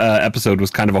episode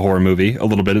was kind of a horror movie, a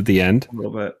little bit at the end. A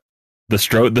little bit. The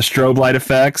strobe light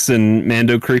effects and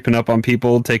Mando creeping up on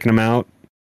people, taking them out.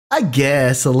 I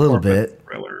guess a little bit.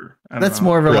 Thriller. That's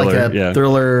more of a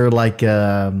thriller, like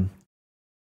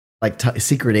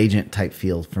secret agent type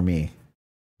feel for me.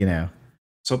 You know,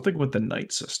 something with the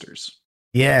Night Sisters.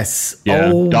 Yes.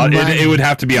 Yeah. Oh it would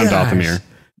have to be on Dathomir.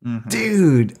 Mm-hmm.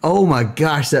 Dude, oh my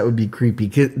gosh, that would be creepy.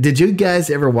 Did you guys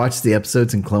ever watch the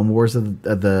episodes in Clone Wars of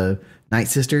the Night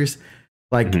Sisters?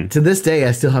 Like, to this day,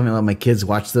 I still haven't let my kids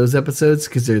watch those episodes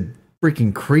because they're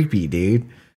freaking creepy, dude.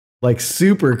 Like,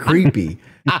 super creepy.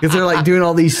 Because they're like doing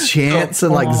all these chants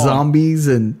and like zombies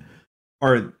and...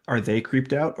 Are they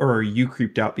creeped out or are you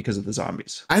creeped out because of the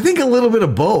zombies? I think a little bit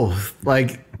of both.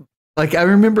 Like I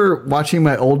remember watching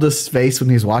my oldest's face when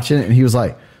he was watching it and he was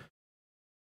like...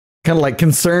 kind of like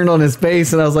concerned on his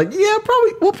face, and I was like, "Yeah,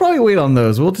 we'll probably wait on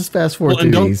those. We'll just fast forward through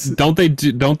these." Don't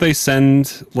they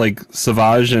send like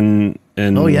Savage and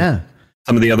oh yeah,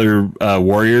 some of the other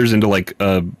warriors into like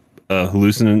a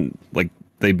hallucinant, like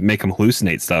they make them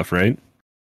hallucinate stuff, right?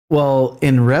 Well,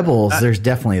 in Rebels, there's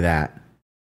definitely that.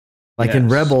 Like in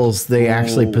Rebels, they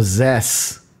actually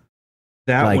possess.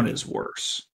 That one is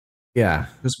worse. Yeah,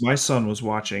 because my son was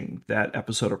watching that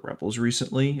episode of Rebels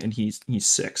recently, and he's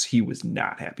 6. He was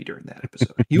not happy during that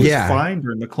episode. He was fine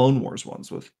during the Clone Wars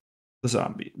ones with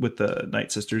the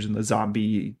Night Sisters and the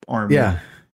zombie army. Yeah,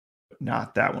 but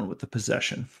not that one with the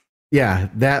possession. Yeah,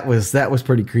 that was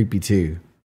pretty creepy too.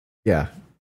 Yeah,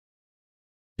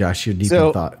 Josh, you're deep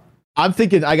in thought. I'm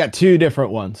thinking I got 2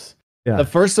 different ones. Yeah, the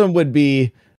first one would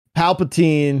be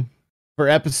Palpatine for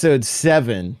episode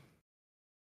 7.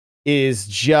 Is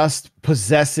just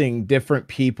possessing different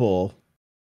people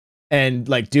and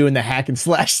like doing the hack and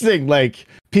slash thing. Like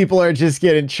people are just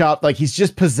getting chopped. Like he's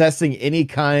just possessing any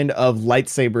kind of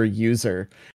lightsaber user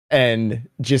and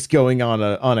just going on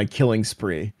a killing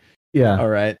spree. Yeah. All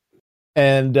right.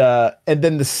 And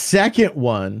then the second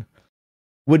one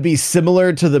would be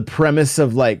similar to the premise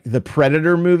of like the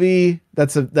Predator movie.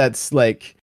 That's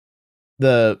like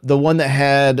the one that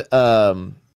had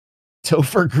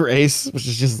Topher Grace, which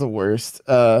is just the worst.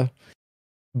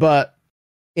 But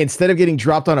instead of getting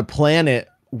dropped on a planet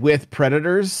with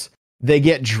predators, they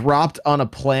get dropped on a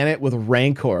planet with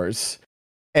rancors,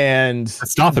 and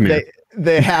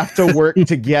they have to work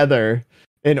together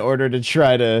in order to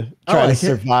try to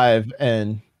survive.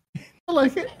 And I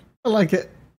like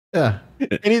it. Yeah.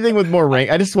 Anything with more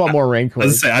rank. I just want more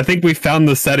rancors. I think we found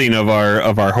the setting of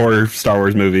our horror Star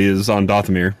Wars movie is on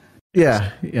Dathomir.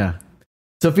 Yeah.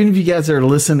 So if any of you guys are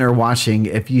listening or watching,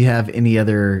 if you have any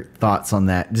other thoughts on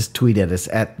that, just tweet at us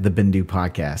at the Bindu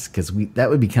Podcast, because that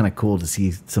would be kind of cool to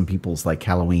see some people's like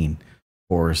Halloween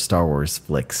or Star Wars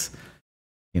flicks.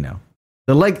 You know,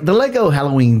 the Lego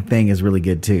Halloween thing is really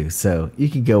good too. So you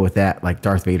could go with that, like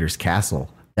Darth Vader's castle.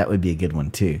 That would be a good one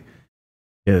too.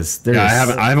 Because I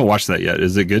haven't watched that yet.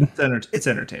 Is it good? It's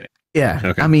entertaining. Yeah.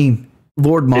 Okay. I mean,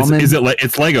 Lord Maulman.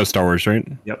 It's Lego Star Wars,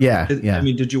 right? Yep. Yeah. I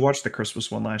mean, did you watch the Christmas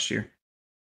one last year?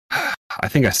 I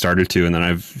think I started to, and then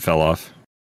I fell off.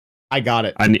 I got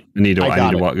it. I need to go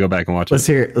back and watch Let's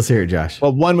hear it, Josh.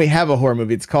 Well, we have a horror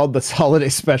movie. It's called The Holiday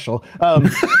Special.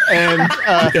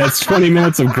 It's 20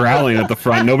 minutes of growling at the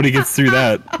front. Nobody gets through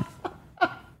that.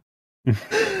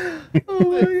 Oh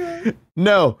my God.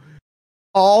 No.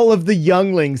 all of the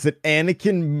younglings that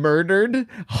Anakin murdered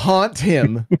haunt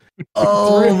him.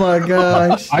 Oh my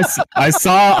gosh. I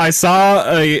saw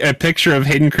a picture of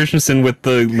Hayden Christensen with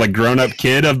the like grown up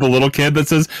kid of the little kid that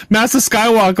says, Master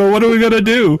Skywalker, what are we gonna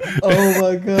do? Oh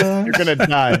my gosh. You're gonna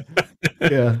die.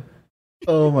 Yeah.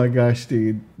 Oh my gosh,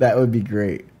 dude. That would be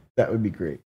great. That would be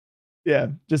great. Yeah,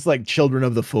 just like Children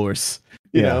of the Force.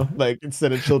 You know, like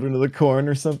instead of Children of the Corn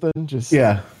or something. Just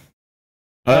yeah.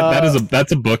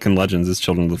 That's a book in Legends. Is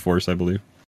Children of the Force, I believe.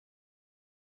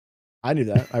 I knew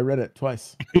that. I read it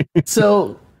twice.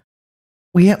 So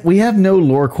we have no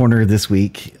lore corner this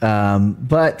week,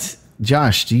 but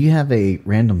Josh, do you have a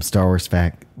random Star Wars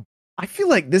fact? I feel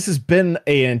like this has been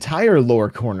an entire lore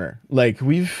corner. Like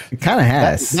it kind of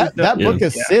has. That book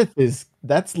of Sith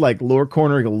that's like lore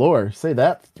corner galore. Say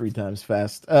that 3 times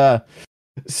fast.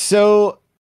 So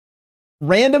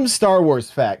random Star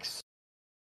Wars facts.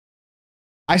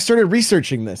 I started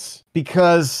researching this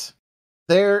because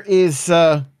there is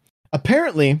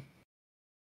apparently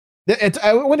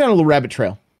I went down a little rabbit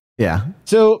trail. Yeah.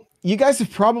 So you guys have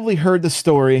probably heard the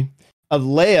story of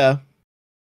Leia,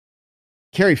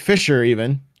 Carrie Fisher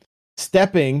even,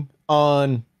 stepping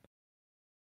on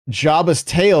Jabba's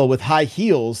tail with high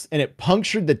heels, and it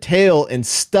punctured the tail and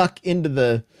stuck into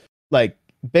the, like,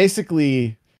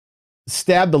 basically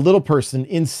stabbed the little person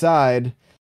inside.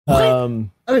 What? I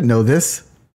didn't know this.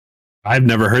 I've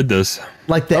never heard this.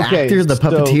 Like the actor, the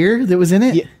puppeteer that was in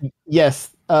it?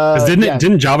 Yes.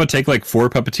 Didn't Jabba take like 4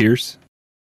 puppeteers?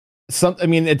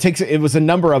 It was a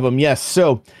number of them, yes.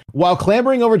 So while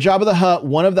clambering over Jabba the Hutt,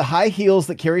 one of the high heels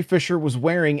that Carrie Fisher was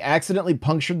wearing accidentally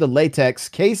punctured the latex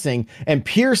casing and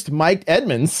pierced Mike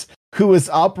Edmonds, who was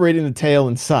operating the tail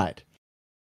inside.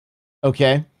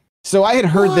 Okay. So I had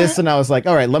heard this and I was like,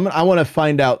 all right, I want to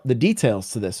find out the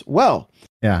details to this. Well,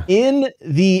 yeah. In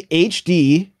the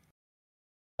HD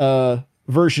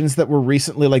versions that were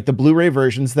recently, like the Blu-ray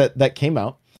versions that came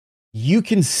out, you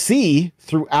can see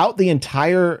throughout the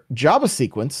entire Jabba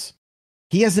sequence,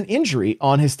 he has an injury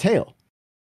on his tail,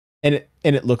 and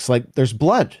it looks like there's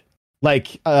blood.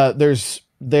 Like there's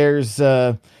here's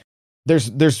a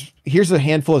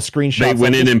handful of screenshots. They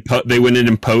went in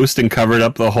and post and covered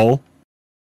up the hole.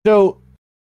 So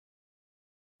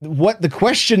what the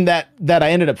question that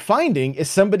I ended up finding is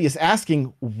somebody is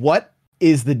asking, what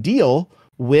is the deal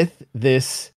with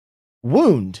this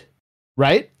wound,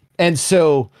 right? And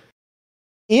so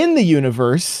in the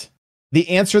universe, the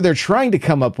answer they're trying to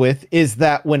come up with is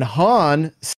that when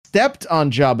Han stepped on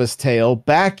Jabba's tail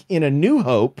back in A New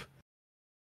Hope,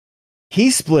 he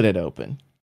split it open,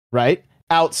 right?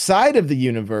 Outside of the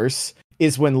universe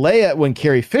is when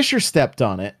Carrie Fisher stepped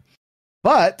on it,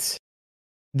 but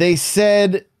they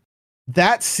said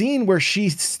that scene where she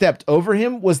stepped over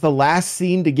him was the last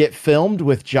scene to get filmed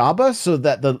with Jabba, so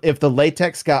that if the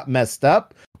latex got messed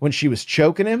up when she was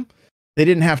choking him, they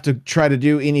didn't have to try to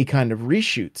do any kind of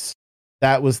reshoots.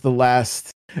 That was the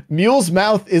last. Mule's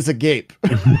mouth is agape.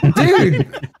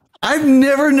 Dude, I've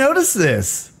never noticed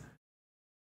this.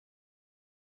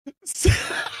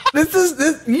 This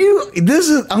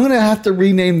is I'm gonna have to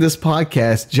rename this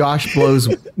podcast Josh Blows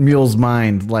Mule's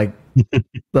Mind, like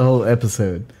the whole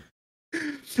episode.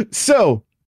 So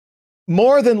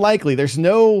more than likely there's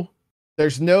no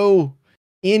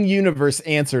in-universe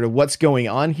answer to what's going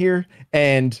on here,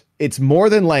 and it's more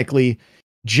than likely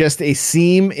just a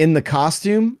seam in the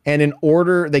costume, and in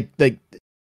order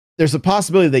there's a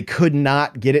possibility they could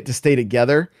not get it to stay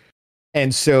together,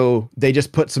 and so they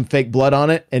just put some fake blood on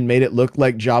it and made it look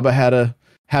like Jabba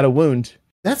had a wound.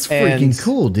 That's freaking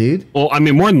cool, dude. Well, I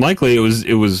mean, more than likely it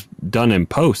was done in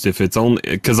post. If it's only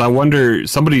because I wonder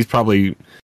somebody's probably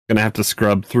gonna have to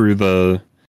scrub through the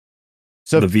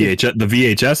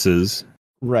VHSs,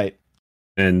 right,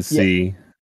 and see.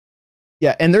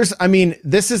 Yeah, and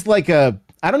this is like I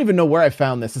don't even know where I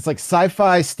found this. It's like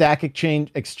sci-fi stack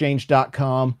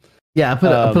exchange.com. Yeah, I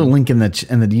put a link in the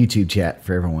YouTube chat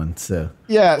for everyone. So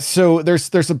yeah, so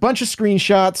there's a bunch of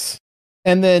screenshots,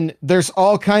 and then there's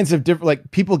all kinds of different,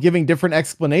 like, people giving different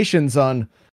explanations on,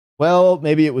 well,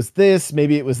 maybe it was this,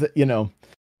 maybe it was that,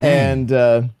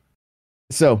 and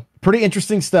so pretty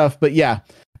interesting stuff. But yeah,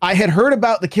 I had heard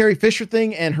about the Carrie Fisher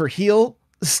thing and her heel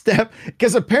step,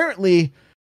 because apparently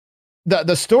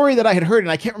the story that I had heard,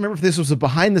 and I can't remember if this was a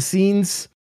behind the scenes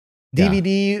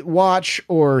DVD watch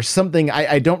or something,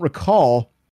 I don't recall,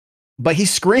 but he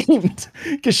screamed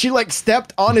because she like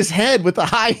stepped on his head with the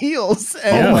high heels.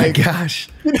 And oh my gosh.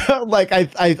 Like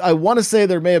I want to say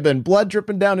there may have been blood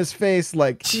dripping down his face.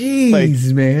 Like,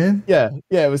 jeez, man. Yeah.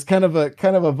 It was kind of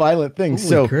a violent thing.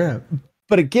 Holy crap.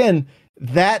 But again,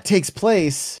 that takes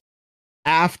place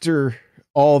after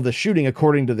all the shooting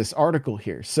according to this article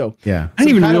here. So Yeah. I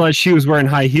didn't even realize she was wearing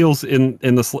high heels in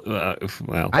the.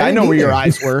 Well, I know where your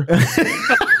eyes were.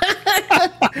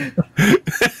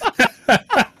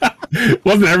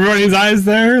 Wasn't everybody's eyes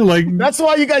there? Like That's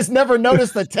why you guys never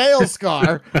noticed the tail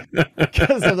scar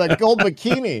because of the gold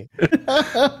bikini.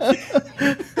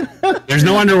 there's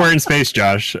no underwear in space,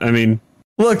 Josh. I mean,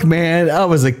 Look, man, I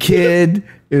was a kid.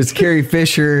 It was Carrie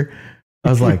Fisher. I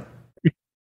was like,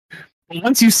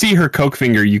 once you see her coke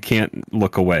finger, you can't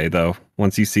look away though.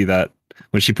 Once you see that,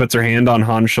 when she puts her hand on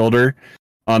Han's shoulder,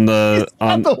 on the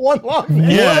one long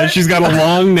nail. yeah, she's got a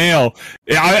long nail.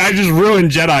 I just ruined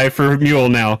Jedi for Mule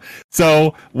now.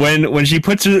 So when she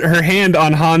puts her hand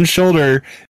on Han's shoulder,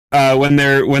 when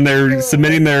they're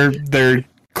submitting their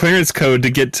clearance code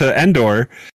to get to Endor,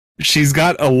 she's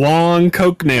got a long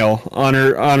coke nail on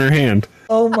her hand.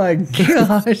 oh my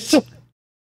gosh.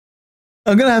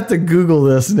 I'm going to have to Google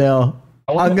this now.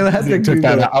 I'm going to have to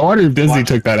Google it. I wonder if Disney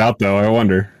took that out though. I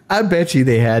wonder. I bet you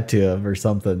they had to have or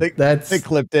something. They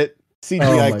clipped it. Oh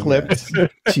CGI my clipped. gosh.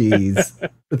 Jeez.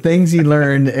 The things you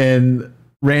learn in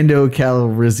Rando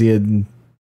Calrissian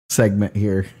segment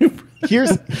here.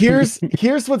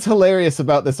 Here's what's hilarious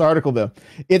about this article though.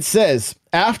 It says,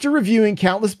 after reviewing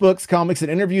countless books, comics,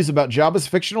 and interviews about Jabba's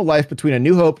fictional life between A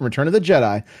New Hope and Return of the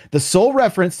Jedi, the sole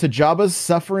reference to Jabba's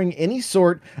suffering any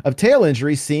sort of tail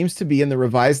injury seems to be in the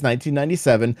revised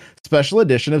 1997 special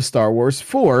edition of Star Wars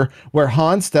 4, where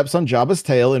Han steps on Jabba's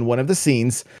tail in one of the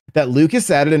scenes that Lucas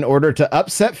added in order to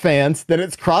upset fans. Then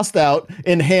it's crossed out,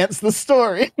 enhance the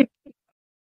story.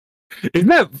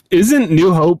 Isn't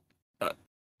New Hope?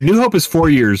 New Hope is 4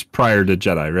 years prior to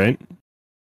Jedi, right?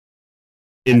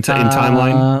 In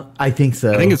timeline, I think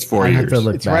so. I think it's 4 I have years. to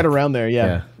look It's back. right around there.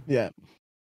 Yeah. That's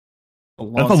a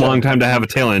long time to have a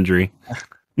tail injury.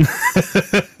 Yeah,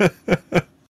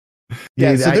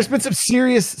 Dude, so there's been some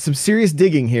serious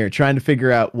digging here, trying to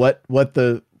figure out what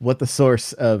the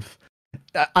source of.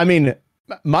 I mean,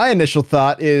 my initial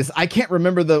thought is I can't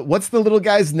remember what's the little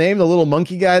guy's name, the little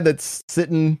monkey guy that's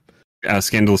sitting.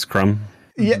 Scandalous Crumb.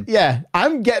 Yeah.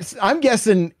 I'm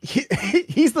guessing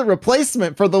he's the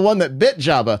replacement for the one that bit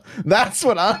Jabba. That's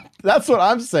what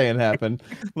I'm saying happened.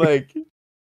 Like,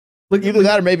 either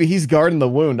that or maybe he's guarding the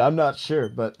wound. I'm not sure,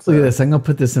 but Look at this. I'm gonna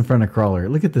put this in front of Crawler.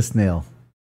 Look at this nail.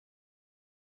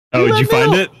 Oh, did you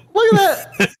find it? Look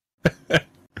at that.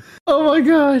 Oh my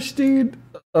gosh, dude.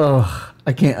 Oh,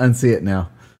 I can't unsee it now.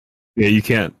 Yeah, you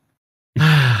can't.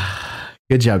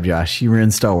 Good job, Josh. You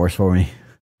ruined Star Wars for me.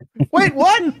 Wait,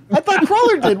 what? I thought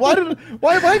Crawler did. Why am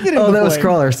I getting? Oh, that was blame?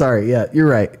 Crawler. Sorry. Yeah, you're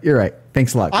right.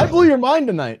 Thanks a lot. I Crawler. blew your mind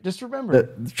tonight. Just remember.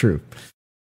 That's true.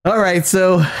 All right.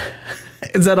 So,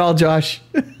 is that all, Josh?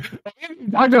 We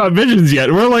haven't talked about visions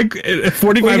yet. We're like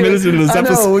 45 minutes into this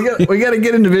episode. We got to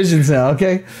get into visions now.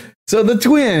 Okay. So the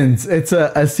twins. It's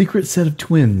a secret set of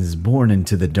twins born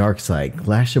into the dark side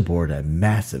clash aboard a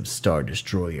massive star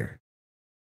destroyer.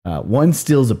 One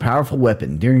steals a powerful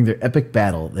weapon. During their epic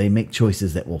battle, they make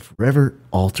choices that will forever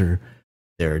alter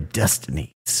their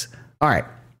destinies. All right.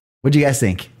 What do you guys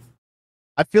think?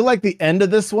 I feel like the end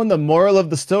of this one, the moral of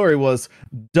the story was,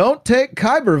 don't take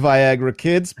Kyber Viagra,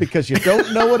 kids, because you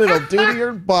don't know what it'll do to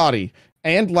your body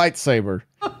and lightsaber.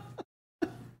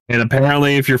 And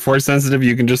apparently, if you're force sensitive,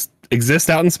 you can just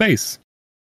exist out in space.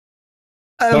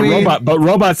 But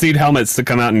robots need helmets to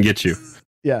come out and get you.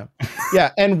 Yeah.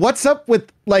 Yeah. And what's up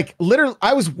with, like, literally,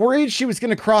 I was worried she was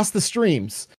going to cross the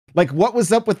streams. Like, what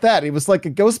was up with that? It was like a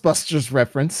Ghostbusters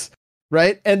reference,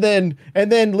 right? And then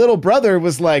little brother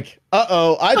was like,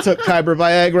 uh-oh, I took Kyber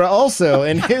Viagra also,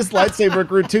 and his lightsaber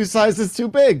grew 2 sizes too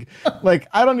big. Like,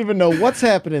 I don't even know what's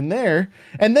happening there.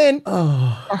 And then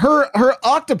her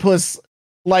octopus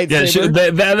lightsaber.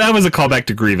 Yeah, that was a callback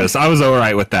to Grievous. I was all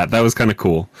right with that. That was kind of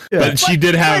cool. Yeah. But she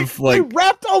did have they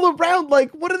wrapped all around. Like,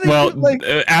 what are they? Well, like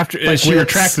after she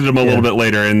retracted them a little bit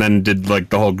later, and then did like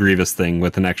the whole Grievous thing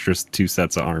with an extra 2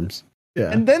 sets of arms.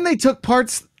 Yeah, and then they took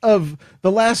parts of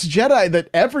The Last Jedi that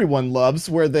everyone loves,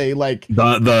 where they like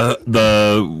what's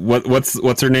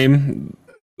her name?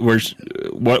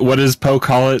 What does Poe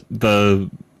call it? The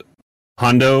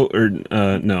Hondo or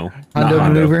no? Hondo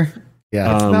maneuver.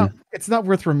 Yeah, it's not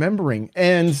worth remembering.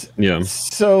 And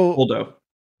so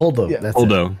Holdo. Yeah, that's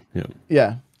Holdo. it.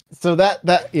 Yeah. So that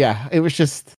it was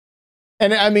just,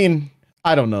 and I mean,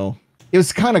 I don't know. It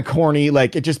was kind of corny.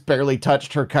 Like, it just barely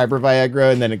touched her Kyber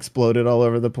Viagra and then exploded all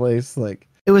over the place. Like,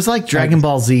 it was like Dragon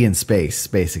Ball Z in space,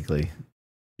 basically.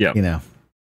 Yeah. You know,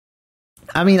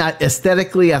 I mean,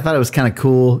 aesthetically, I thought it was kind of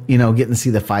cool, you know, getting to see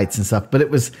the fights and stuff, but it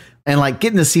was, and like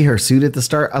getting to see her suit at the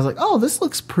start, I was like, oh, this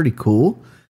looks pretty cool.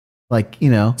 Like,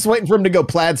 you know, Just waiting for him to go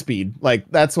plaid speed. Like,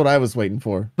 that's what I was waiting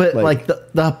for. but like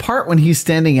the part when he's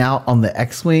standing out on the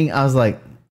X-Wing, I was like,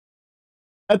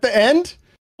 at the end,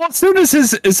 Well, as soon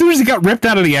as he got ripped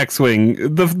out of the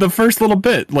X-Wing, the first little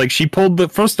bit, like she pulled a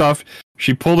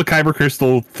kyber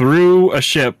crystal through a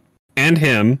ship and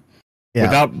him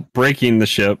without breaking the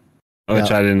ship, which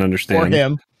I didn't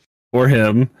understand. Or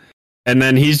him. And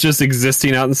then he's just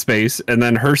existing out in space, and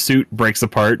then her suit breaks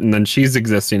apart, and then she's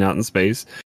existing out in space.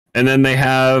 And then they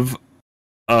have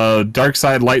a dark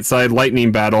side, light side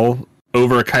lightning battle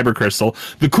over a kyber crystal.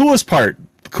 The coolest part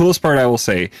I will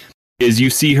say is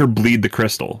you see her bleed the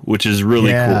crystal, which is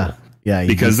really cool. Yeah,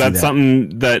 because that's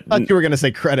something that I thought you were gonna say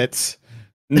credits.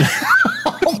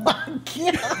 Oh my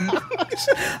gosh.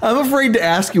 I'm afraid to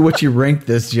ask you what you ranked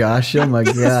this, Josh. Oh my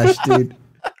gosh, dude.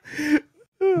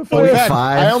 45.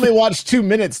 I only watched 2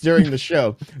 minutes during the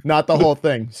show, not the whole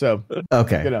thing. So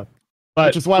okay, you know,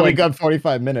 which is why we got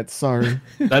 45 minutes. Sorry.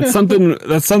 That's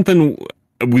something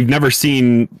we've never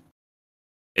seen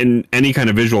in any kind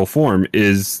of visual form,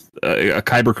 is a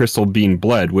kyber crystal being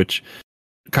bled, which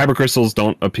kyber crystals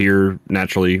don't appear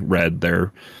naturally red.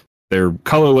 They're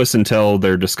colorless until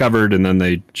they're discovered, and then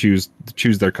they choose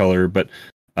their color. But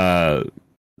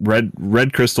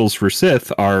red crystals for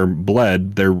Sith are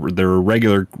bled. They're a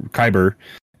regular kyber,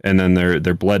 and then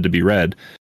they're bled to be red.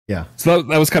 Yeah. So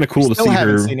that was kind of cool to see her.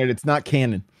 Haven't seen it. It's not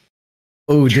canon.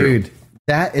 Oh, dude,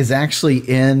 that is actually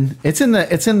it's in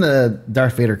the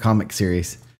Darth Vader comic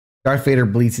series. Darth Vader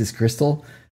bleeds his crystal,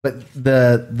 but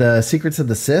the Secrets of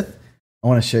the Sith. I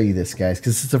want to show you this, guys,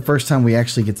 because it's the first time we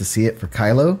actually get to see it for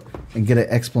Kylo and get an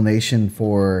explanation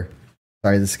for.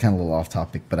 Sorry, this is kind of a little off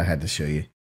topic, but I had to show you.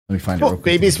 Let me find it. Real quick.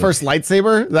 Baby's first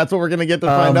lightsaber. That's what we're gonna get to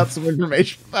find out some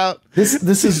information about. This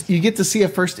is you get to see a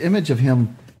first image of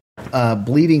him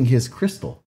bleeding his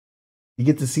crystal. You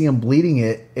get to see him bleeding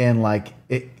it, and like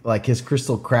his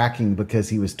crystal cracking because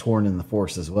he was torn in the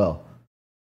Force as well.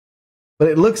 But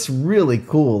it looks really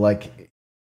cool. Like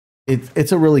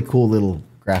it's a really cool little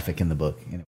graphic in the book.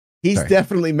 Anyway, He's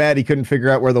definitely mad he couldn't figure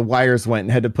out where the wires went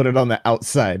and had to put it on the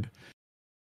outside.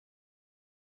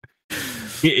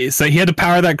 So he had to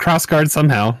power that crossguard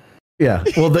somehow. Yeah.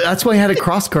 Well, that's why he had a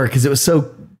crossguard, because it was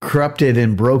so corrupted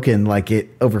and broken, like it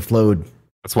overflowed.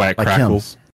 That's why it like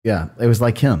crackles. Him. Yeah, it was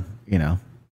like him,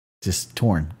 just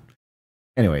torn.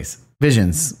 Anyways,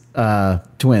 Visions,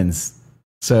 twins.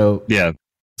 So yeah,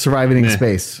 surviving in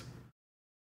space.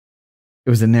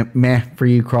 It was a meh for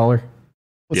you, Crawler.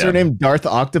 What's her name? Darth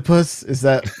Octopus? Is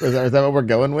that what we're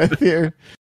going with here?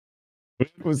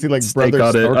 Was he like brother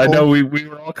Snorkel? I know we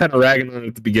were all kind of ragging on it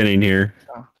at the beginning here.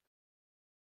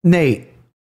 Nate.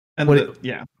 And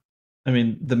I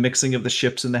mean, the mixing of the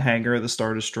ships in the hangar, the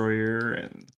Star Destroyer,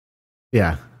 and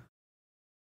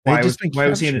why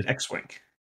was he in an X-Wing?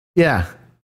 Yeah,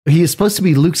 he is supposed to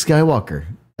be Luke Skywalker.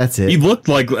 That's it. He looked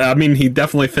like. I mean, he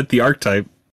definitely fit the archetype.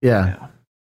 Yeah.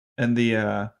 And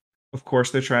of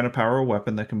course, they're trying to power a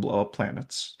weapon that can blow up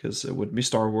planets, because it wouldn't be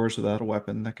Star Wars without a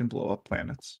weapon that can blow up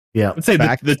planets. Yeah, I'd say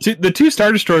the two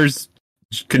Star Destroyers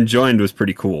conjoined was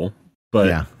pretty cool, but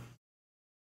yeah,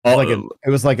 it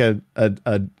was like a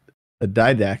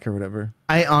Dyad or whatever.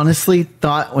 I honestly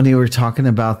thought when you were talking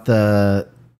about the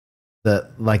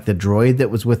droid that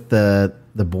was with the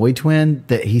boy twin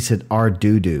that he said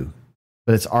Ardu,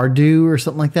 but it's Ardu or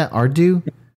something like that. Ardu.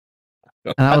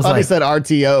 And I was thought like, he said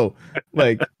RTO.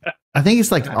 Like, I think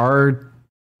it's like I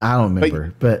don't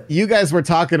remember, but you guys were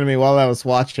talking to me while I was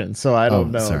watching, so I don't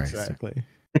know sorry. exactly.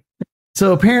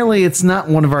 So apparently it's not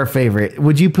one of our favorite.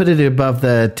 Would you put it above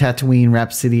the Tatooine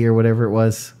Rhapsody or whatever it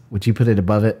was? Would you put it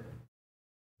above it?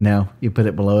 No, you put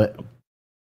it below it.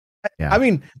 Yeah. I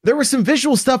mean, there was some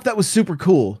visual stuff that was super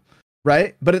cool,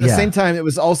 right? But at the same time, it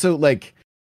was also like,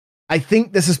 I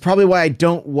think this is probably why I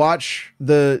don't watch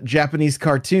the Japanese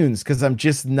cartoons, because I'm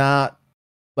just not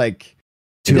like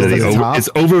it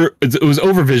was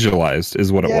over visualized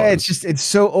is what it was. Yeah, it's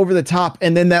so over the top.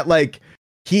 And then that, like,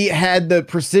 he had the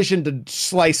precision to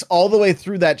slice all the way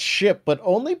through that ship, but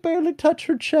only barely touch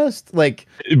her chest. Like,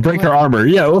 break her armor.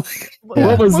 Yeah.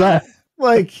 What was that?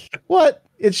 Like, what?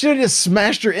 It should have just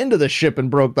smashed her into the ship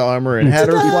and broke the armor and had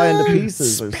her fly into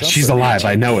pieces or something. She's alive.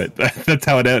 I know it. That's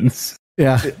how it ends.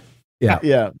 Yeah.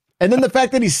 Yeah. And then the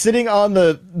fact that he's sitting on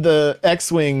the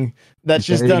X-Wing that's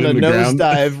just done a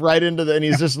nosedive right into and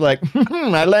he's just like,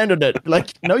 I landed it.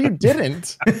 Like, no, you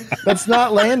didn't. That's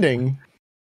not landing.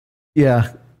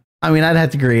 Yeah. I mean, I'd have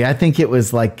to agree. I think it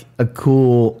was like a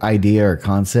cool idea or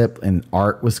concept, and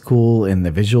art was cool and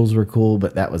the visuals were cool,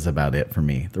 but that was about it for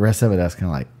me. The rest of it, I was kind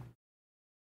of like,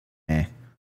 eh.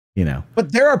 you know.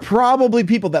 But there are probably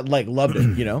people that like loved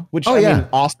it, you know, which I mean,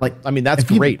 awesome. Like, I mean, that's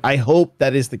great. I hope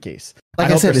that is the case. Like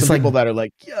I I said, there's it's some like people that are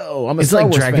like, yo, I'm a it's Star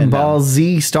like Wars Dragon fan Ball now.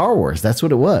 Z Star Wars. That's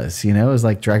what it was, you know. It was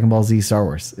like Dragon Ball Z Star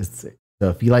Wars. So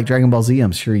if you like Dragon Ball Z,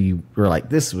 I'm sure you were like,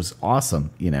 this was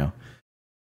awesome, you know.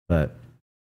 But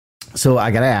so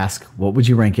I gotta ask, what would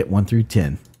you rank it 1 through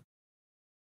 10?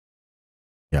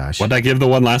 Gosh, What did I give the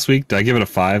one last week? Did I give it a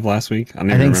 5 last week?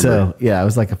 I think so. Yeah, it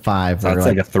was like a 5. That's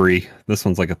like a 3. This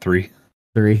one's like a 3.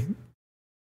 3.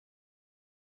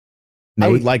 I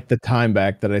would Nate? like the time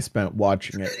back that I spent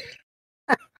watching it.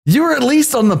 You were at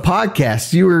least on the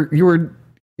podcast. You were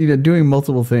doing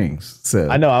multiple things. So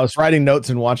I know I was writing notes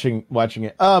and watching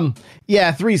it.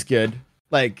 Yeah, 3's good.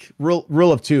 Like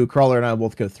rule of 2, Crawler and I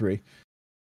both go 3.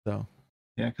 So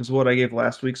Yeah, because what I gave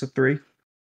last week's a 3.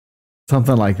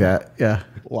 something like that. Yeah.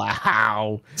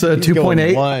 wow. So He's going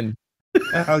 2.8. 1.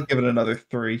 I'll give it another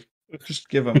 3. Just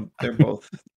give them. They're both.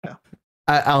 Yeah.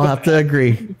 I'll have to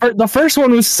agree. The first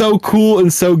one was so cool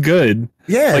and so good.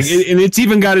 Yes. Like, and it's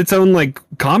even got its own like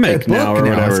comic now or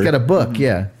whatever. It's got a book.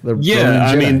 Yeah. The Yeah,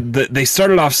 I Roman mean, they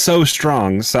started off so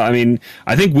strong. So I mean,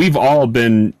 I think we've all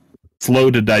been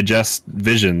slow to digest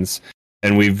Visions,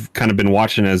 and we've kind of been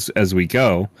watching as we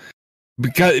go.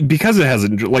 Because it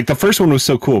hasn't, like, the first one was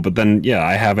so cool, but then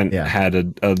I haven't had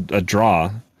a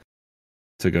draw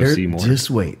to go see more. Just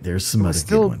wait. There's some other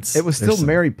good ones. It was There's still some-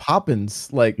 Mary Poppins,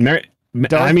 like Darth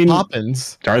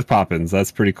Poppins. Darth Poppins.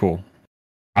 That's pretty cool.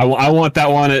 I want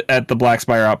that one at the Black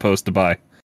Spire Outpost to buy.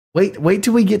 Wait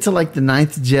till we get to like the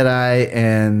 9th Jedi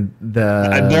and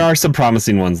the. There are some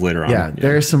promising ones later on. Yeah,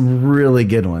 there are some really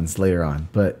good ones later on,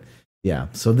 but yeah.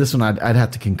 So this one, I'd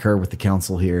have to concur with the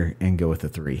council here and go with a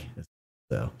 3.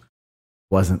 So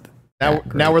wasn't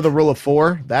Now we're the rule of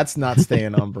 4. That's not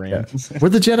staying on brand. we're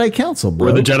the Jedi Council, bro.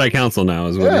 We're the Jedi Council now,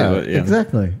 is what it is.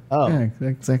 Exactly. Oh. Yeah,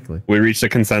 exactly. We reached a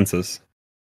consensus.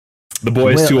 The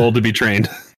boy is Well- too old to be trained.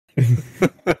 He's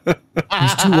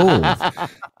too old.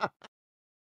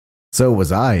 So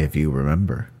was I, if you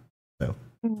remember. So,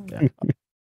 yeah.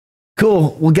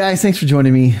 Cool. Well, guys, thanks for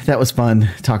joining me. That was fun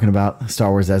talking about Star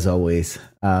Wars as always.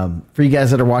 For you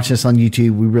guys that are watching us on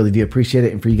YouTube, we really do appreciate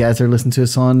it. And for you guys that are listening to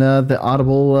us on the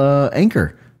Audible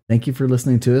Anchor, thank you for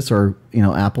listening to us, or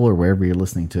Apple or wherever you're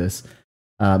listening to us.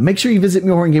 Make sure you visit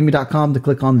MuleHornGaming.com to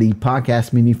click on the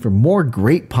podcast menu for more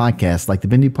great podcasts like the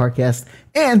Bendu podcast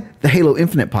and the Halo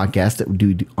Infinite podcast that we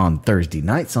do on Thursday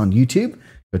nights on YouTube.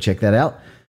 Go check that out.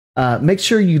 Make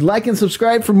sure you like and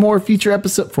subscribe for more future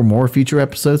episodes, and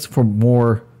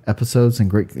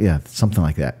great, something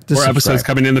like that. Just More episodes subscribe.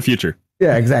 coming in the future.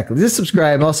 Yeah, exactly. Just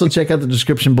subscribe. Also, check out the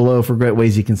description below for great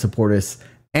ways you can support us.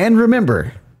 And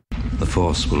remember, The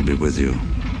Force will be with you,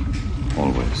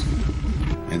 always.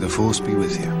 May the Force be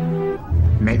with you.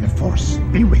 May the Force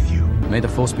be with you. May the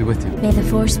Force be with you. May the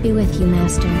Force be with you,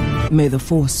 Master. May the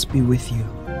Force be with you.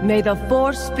 May the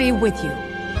Force be with you.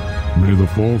 May the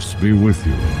Force be with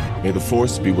you. May the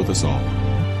Force be with us all.